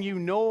causing you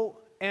no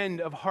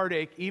end of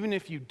heartache, even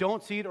if you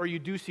don't see it or you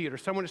do see it, or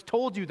someone has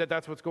told you that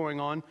that's what's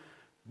going on.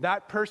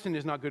 That person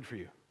is not good for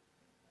you.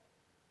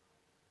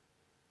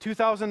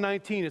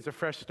 2019 is a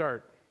fresh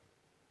start.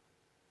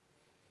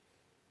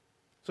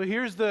 So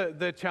here's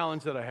the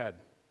challenge that I had.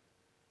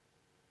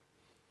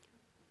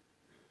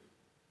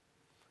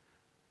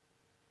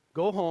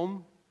 Go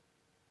home.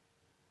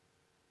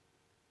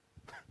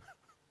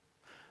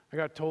 I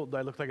got told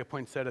I looked like a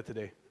poinsettia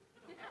today.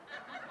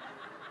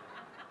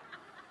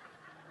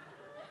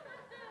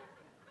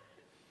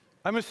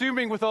 I'm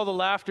assuming with all the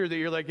laughter that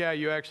you're like, yeah,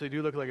 you actually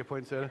do look like a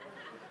poinsettia.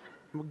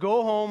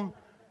 Go home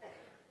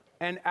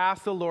and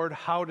ask the Lord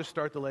how to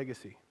start the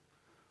legacy.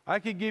 I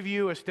could give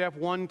you a step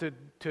 1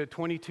 to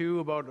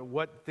 22 about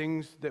what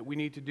things that we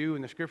need to do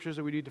and the scriptures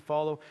that we need to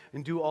follow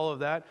and do all of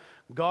that.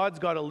 God's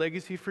got a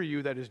legacy for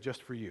you that is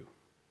just for you.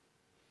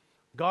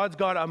 God's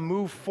got a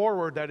move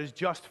forward that is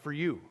just for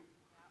you.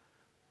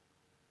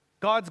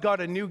 God's got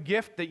a new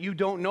gift that you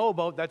don't know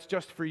about that's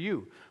just for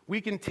you.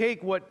 We can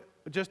take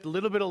just a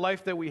little bit of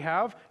life that we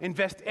have,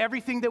 invest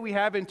everything that we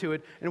have into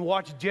it, and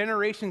watch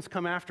generations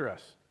come after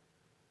us.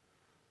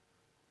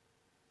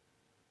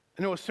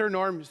 I know Sir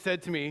Norm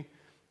said to me,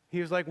 he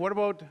was like, what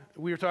about,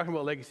 we were talking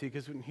about legacy,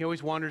 because he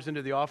always wanders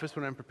into the office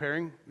when I'm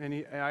preparing,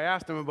 and I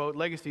asked him about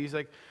legacy. He's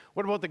like,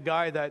 what about the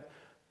guy that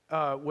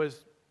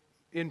was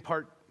in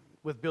part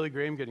with Billy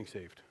Graham getting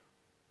saved?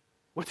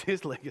 What's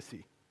his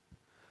legacy?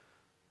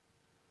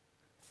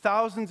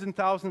 Thousands and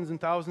thousands and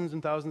thousands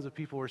and thousands of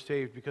people were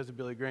saved because of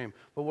Billy Graham.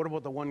 But what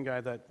about the one guy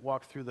that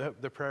walked through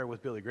the prayer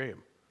with Billy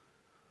Graham?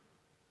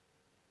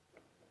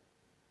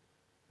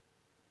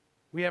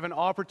 We have an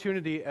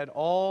opportunity at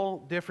all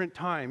different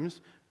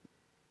times.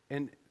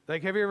 And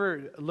like, have you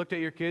ever looked at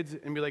your kids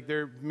and be like,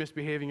 they're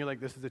misbehaving? You're like,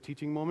 this is a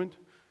teaching moment.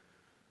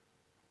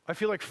 I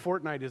feel like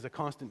Fortnite is a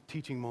constant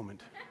teaching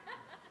moment.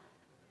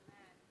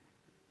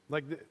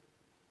 Like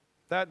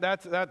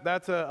that's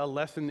a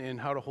lesson in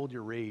how to hold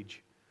your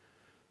rage.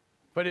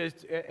 But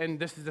and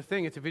this is the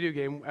thing, it's a video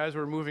game. As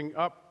we're moving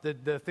up,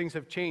 the things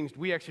have changed.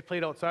 We actually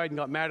played outside and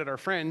got mad at our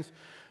friends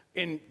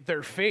in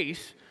their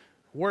face,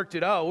 worked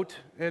it out,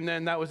 and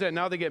then that was it.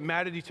 Now they get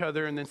mad at each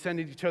other and then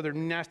send each other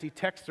nasty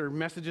texts or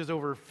messages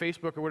over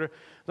Facebook or whatever.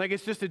 Like,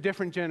 it's just a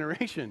different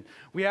generation.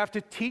 We have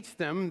to teach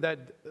them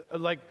that,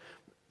 like,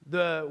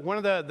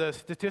 one of the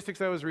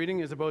statistics I was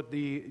reading is about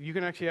you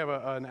can actually have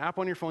an app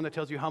on your phone that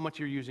tells you how much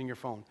you're using your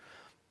phone.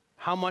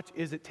 How much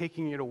is it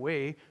taking it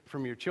away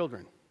from your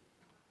children?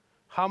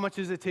 How much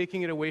is it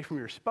taking it away from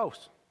your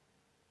spouse?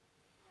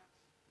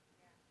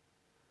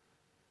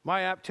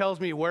 My app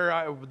tells me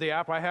the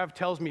app I have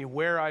tells me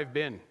where I've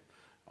been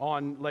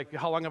on, like,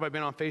 how long have I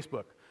been on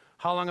Facebook?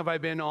 How long have I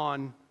been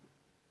on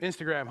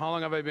Instagram? How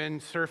long have I been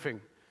surfing?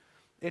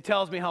 It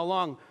tells me how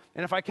long.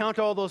 And if I count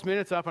all those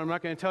minutes up, I'm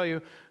not going to tell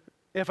you,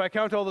 If I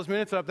count all those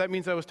minutes up, that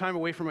means I was time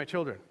away from my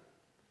children.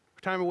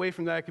 Time away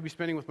from that I could be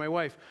spending with my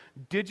wife.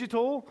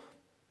 Digital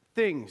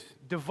things,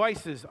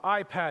 devices,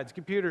 iPads,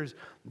 computers,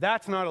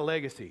 that's not a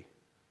legacy.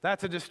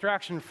 That's a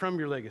distraction from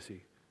your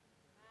legacy.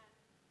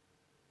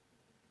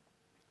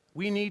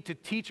 We need to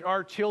teach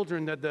our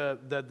children that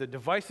the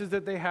devices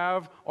that they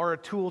have are a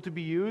tool to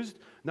be used,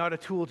 not a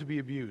tool to be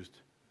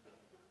abused.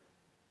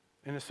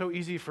 And it's so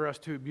easy for us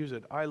to abuse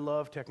it. I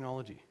love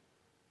technology.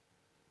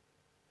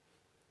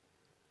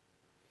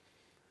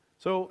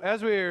 So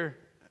as we're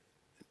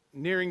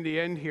nearing the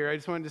end here, I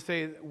just wanted to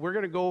say we're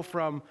going to go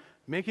from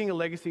making a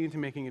legacy into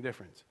making a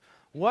difference.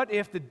 What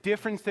if the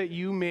difference that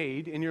you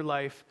made in your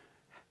life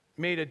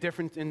made a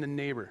difference in the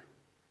neighbor?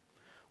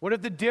 What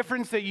if the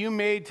difference that you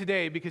made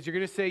today, because you're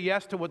going to say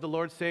yes to what the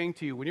Lord's saying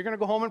to you, when you're going to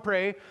go home and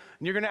pray, and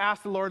you're going to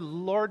ask the Lord,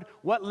 Lord,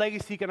 what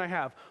legacy can I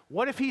have?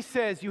 What if He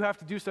says you have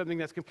to do something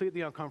that's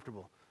completely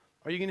uncomfortable?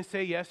 Are you going to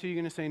say yes or are you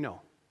going to say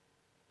no?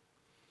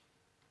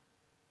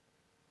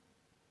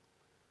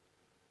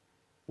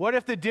 What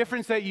if the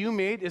difference that you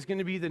made is going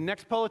to be the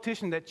next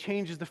politician that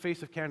changes the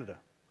face of Canada?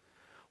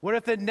 What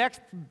if the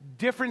next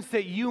difference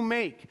that you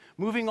make,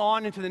 moving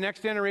on into the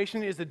next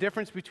generation, is the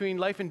difference between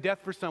life and death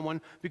for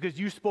someone because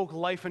you spoke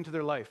life into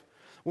their life?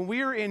 When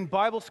we were in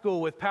Bible school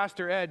with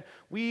Pastor Ed,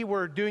 we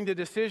were doing the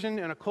decision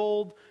in a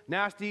cold,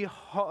 nasty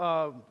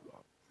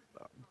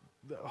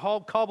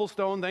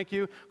cobblestone, thank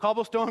you,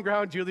 cobblestone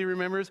ground, Julie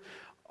remembers,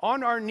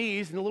 on our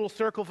knees in a little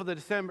circle for the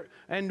December.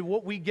 And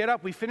what we get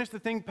up, we finish the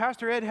thing.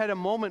 Pastor Ed had a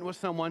moment with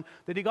someone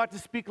that he got to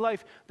speak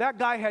life. That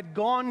guy had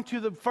gone to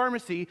the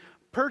pharmacy,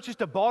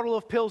 purchased a bottle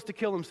of pills to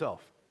kill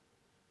himself.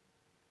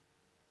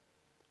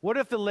 What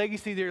if the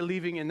legacy they're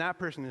leaving in that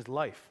person is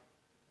life?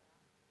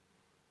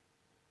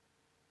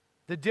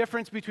 The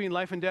difference between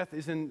life and death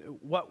is in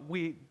what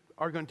we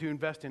are going to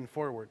invest in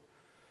forward.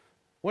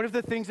 What if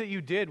the things that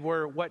you did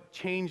were what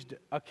changed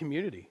a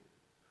community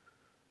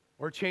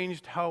or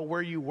changed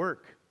where you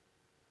work?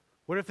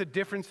 What if the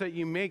difference that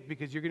you make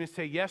because you're going to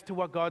say yes to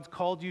what God's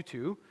called you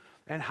to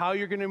and how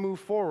you're going to move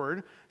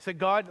forward? Say,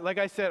 God, like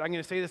I said, I'm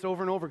going to say this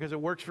over and over because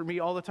it works for me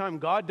all the time.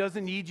 God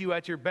doesn't need you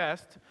at your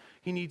best.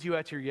 He needs you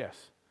at your yes.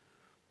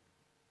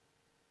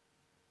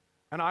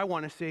 And I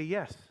want to say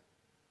yes.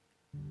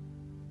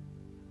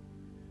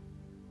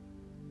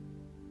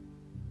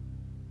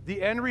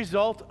 The end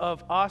result,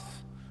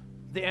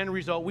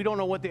 we don't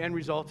know what the end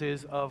result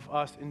is of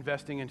us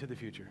investing into the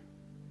future.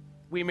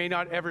 We may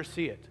not ever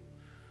see it.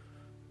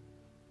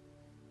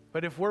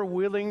 But if we're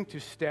willing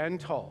to stand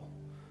tall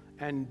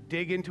and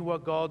dig into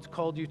what God's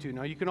called you to,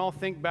 now you can all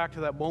think back to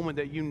that moment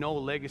that you know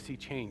legacy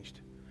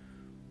changed.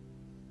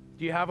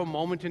 Do you have a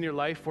moment in your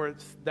life where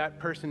that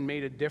person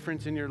made a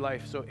difference in your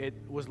life so it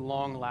was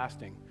long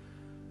lasting?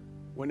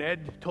 When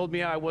Ed told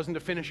me I wasn't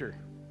a finisher,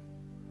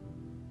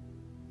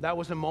 that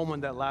was a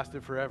moment that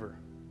lasted forever.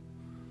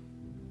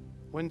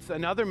 When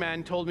another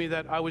man told me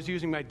that I was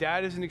using my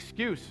dad as an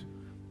excuse,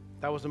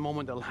 that was a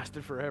moment that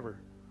lasted forever.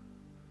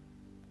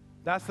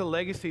 That's the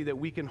legacy that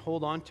we can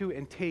hold on to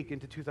and take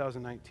into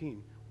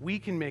 2019. We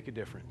can make a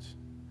difference.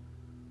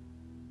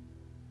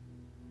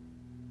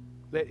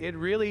 That it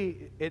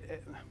really,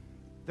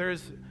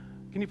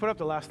 can you put up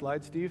the last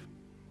slide, Steve?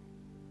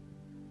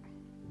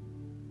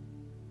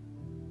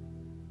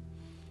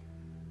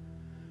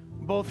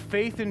 Both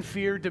faith and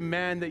fear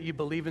demand that you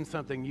believe in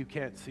something you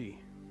can't see.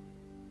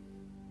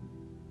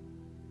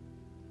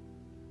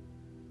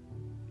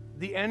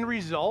 The end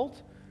result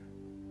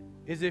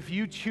is if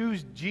you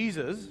choose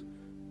Jesus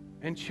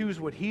and choose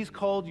what He's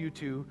called you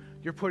to,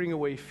 you're putting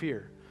away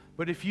fear.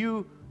 But if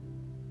you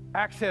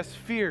access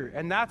fear,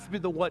 and that's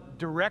what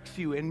directs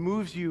you and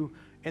moves you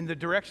in the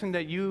direction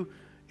that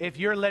if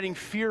you're letting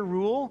fear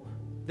rule,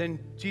 then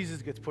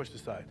Jesus gets pushed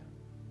aside.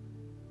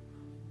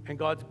 And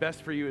God's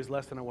best for you is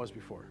less than it was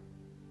before.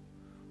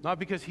 Not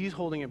because He's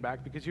holding it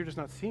back, because you're just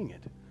not seeing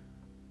it.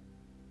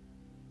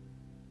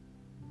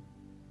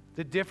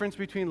 The difference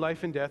between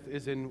life and death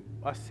is in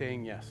us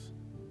saying yes.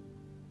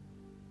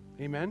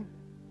 Amen?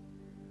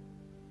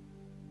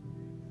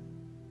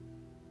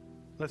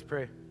 Let's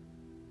pray.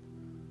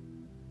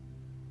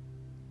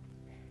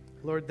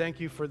 Lord,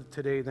 thank you for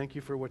today. Thank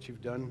you for what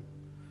you've done.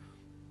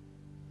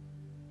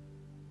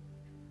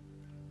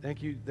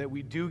 Thank you that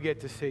we do get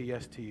to say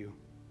yes to you,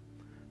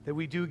 that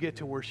we do get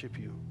to worship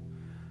you,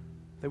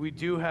 that we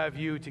do have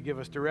you to give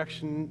us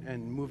direction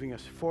and moving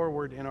us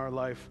forward in our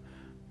life,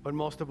 but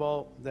most of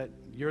all, that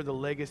you're the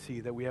legacy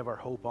that we have our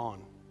hope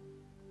on,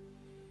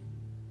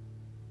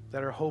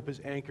 that our hope is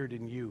anchored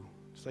in you.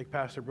 Just like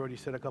Pastor Brody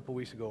said a couple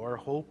weeks ago, our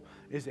hope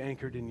is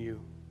anchored in you.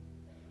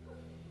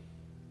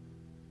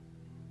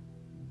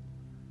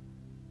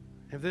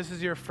 If this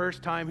is your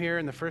first time here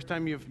and the first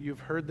time you've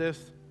heard this,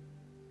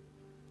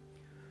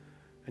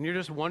 and you're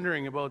just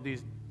wondering about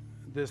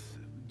this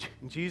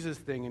Jesus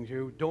thing and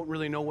you don't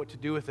really know what to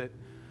do with it,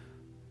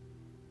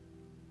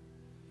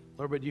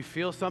 Lord, but you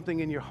feel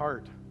something in your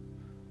heart,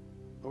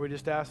 Lord, we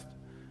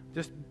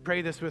just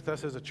pray this with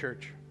us as a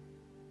church.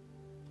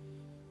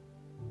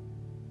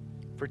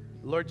 For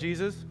Lord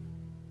Jesus,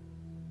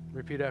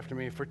 Repeat after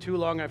me. For too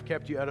long I've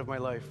kept you out of my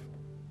life.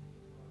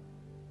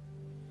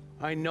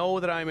 I know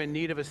that I'm in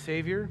need of a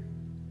Savior,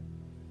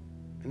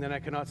 and that I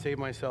cannot save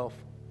myself.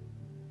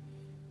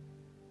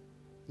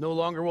 No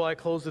longer will I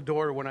close the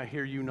door when I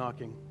hear you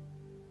knocking.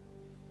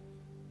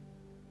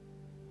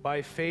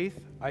 By faith,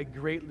 I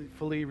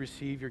gratefully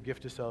receive your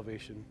gift of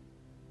salvation.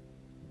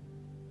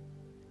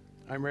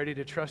 I'm ready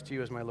to trust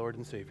you as my Lord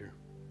and Savior.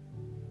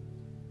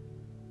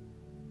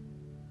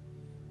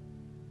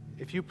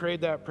 If you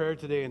prayed that prayer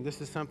today, and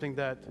this is something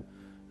that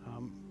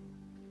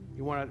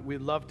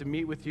we'd love to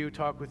meet with you,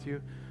 talk with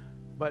you.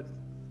 But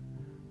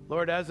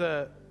Lord, as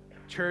a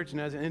church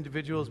and as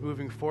individuals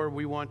moving forward,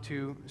 we want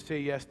to say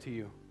yes to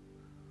you.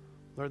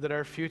 Lord, that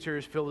our future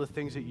is filled with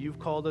things that you've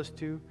called us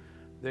to,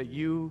 that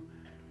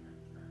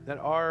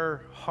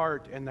our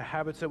heart and the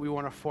habits that we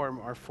want to form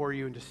are for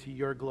you and to see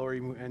your glory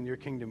and your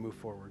kingdom move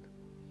forward.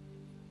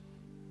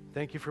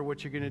 Thank you for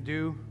what you're going to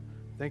do.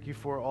 Thank you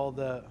for all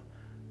the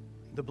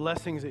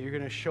blessings that you're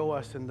going to show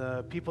us and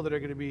the people that are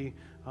going to be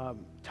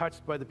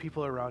touched by the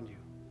people around you.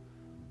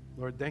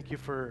 Lord, thank you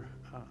for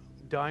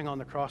dying on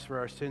the cross for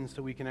our sins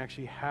so we can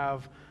actually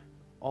have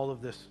all of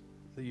this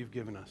that you've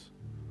given us.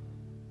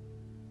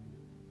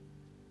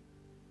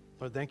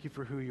 Lord, thank you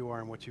for who you are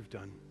and what you've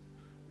done.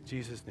 In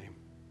Jesus' name,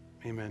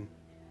 amen.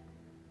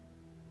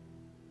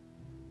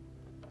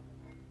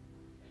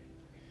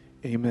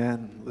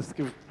 Amen. Let's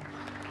give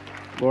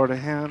Lord a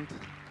hand.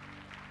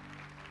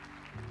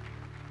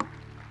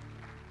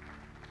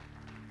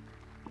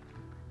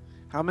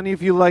 How many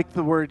of you like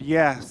the word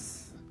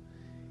yes?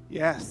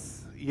 Yes.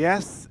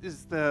 Yes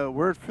is the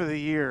word for the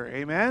year.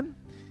 Amen?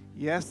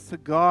 Yes to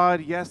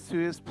God. Yes to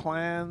His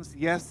plans.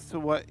 Yes to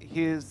what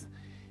yes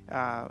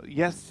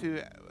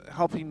to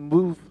helping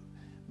move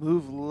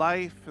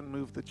life and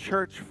move the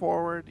church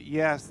forward.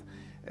 Yes.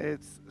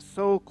 It's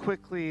so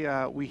quickly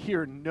we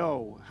hear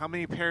no. How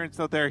many parents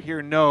out there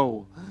hear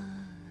no?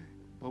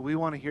 But we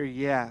want to hear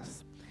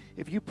yes.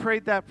 If you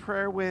prayed that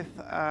prayer with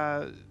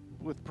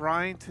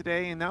Brian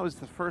today, and that was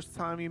the first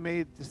time you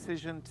made a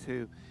decision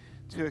to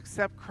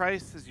accept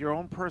Christ as your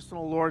own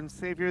personal Lord and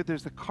Savior,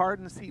 there's a card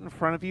in the seat in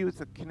front of you.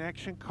 It's a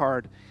connection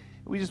card.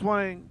 We just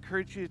want to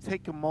encourage you to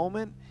take a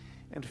moment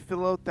and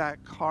fill out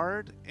that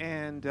card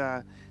and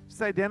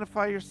just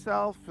identify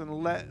yourself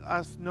and let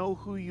us know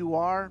who you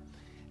are.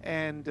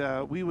 And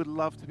we would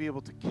love to be able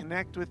to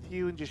connect with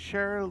you and just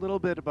share a little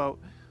bit about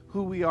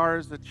who we are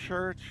as a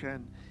church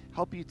and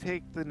help you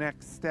take the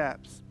next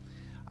steps.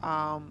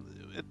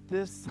 At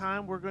this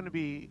time, we're going to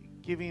be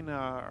giving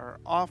our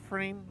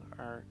offering,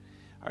 our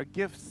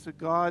gifts to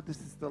God.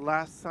 This is the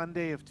last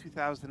Sunday of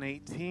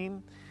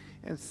 2018.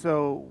 And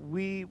so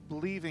we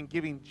believe in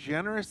giving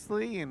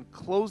generously and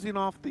closing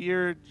off the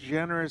year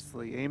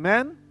generously.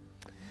 Amen?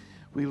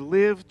 We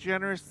live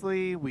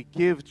generously. We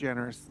give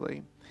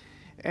generously.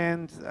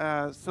 And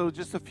so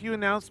just a few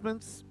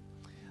announcements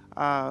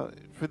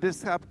for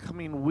this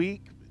upcoming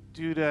week.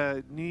 Due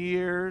to New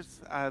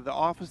Year's, the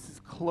office is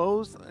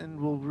closed and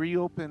will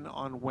reopen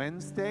on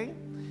Wednesday.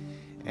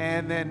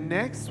 And then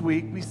next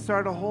week, we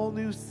start a whole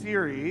new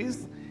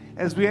series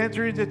as we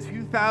enter into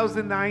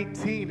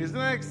 2019. Isn't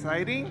that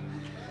exciting?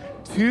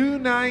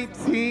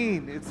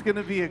 2019. It's going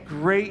to be a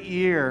great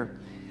year.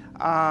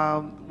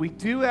 We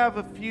do have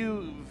a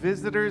few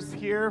visitors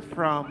here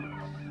from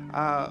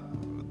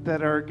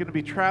that are going to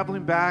be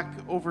traveling back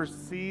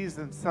overseas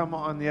and some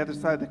on the other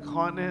side of the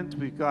continent.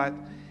 We've got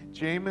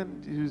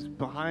Jamin, who's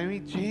behind me.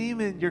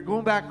 Jamin, you're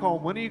going back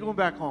home. When are you going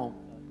back home?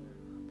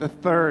 The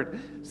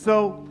 3rd.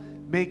 So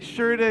make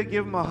sure to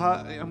give him a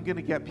hug. I'm going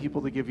to get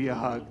people to give you a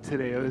hug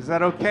today. Is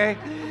that okay?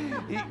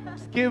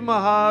 Just give him a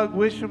hug,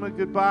 wish him a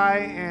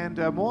goodbye. And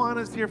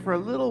Moana's here for a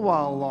little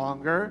while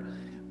longer,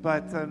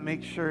 but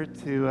make sure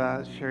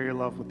to share your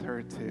love with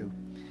her too.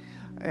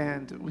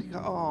 And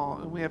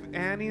we have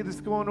Annie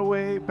that's going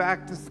away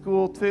back to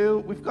school too.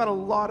 We've got a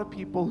lot of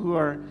people who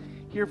are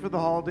here for the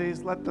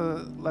holidays. Let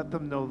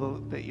them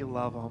know that you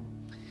love them.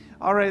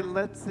 All right,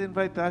 let's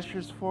invite the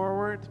ushers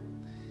forward,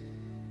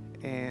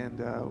 and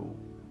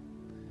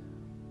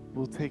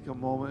we'll take a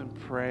moment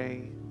and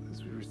pray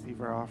as we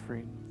receive our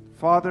offering.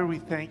 Father, we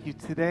thank you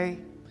today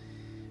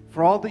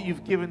for all that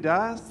you've given to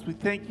us. We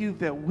thank you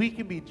that we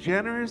can be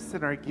generous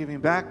in our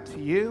giving back to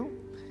you.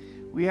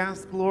 We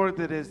ask, Lord,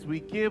 that as we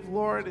give,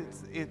 Lord,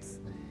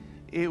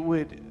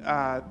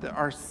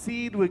 our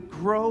seed would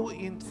grow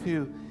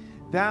into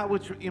that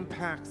which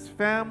impacts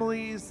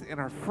families and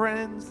our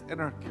friends and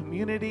our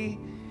community,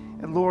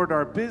 and Lord,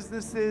 our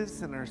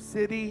businesses and our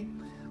city.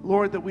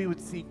 Lord, that we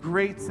would see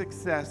great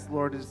success,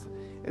 Lord,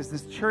 as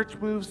this church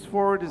moves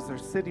forward, as our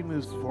city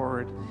moves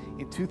forward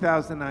in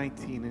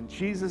 2019. In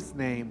Jesus'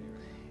 name,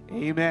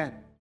 amen.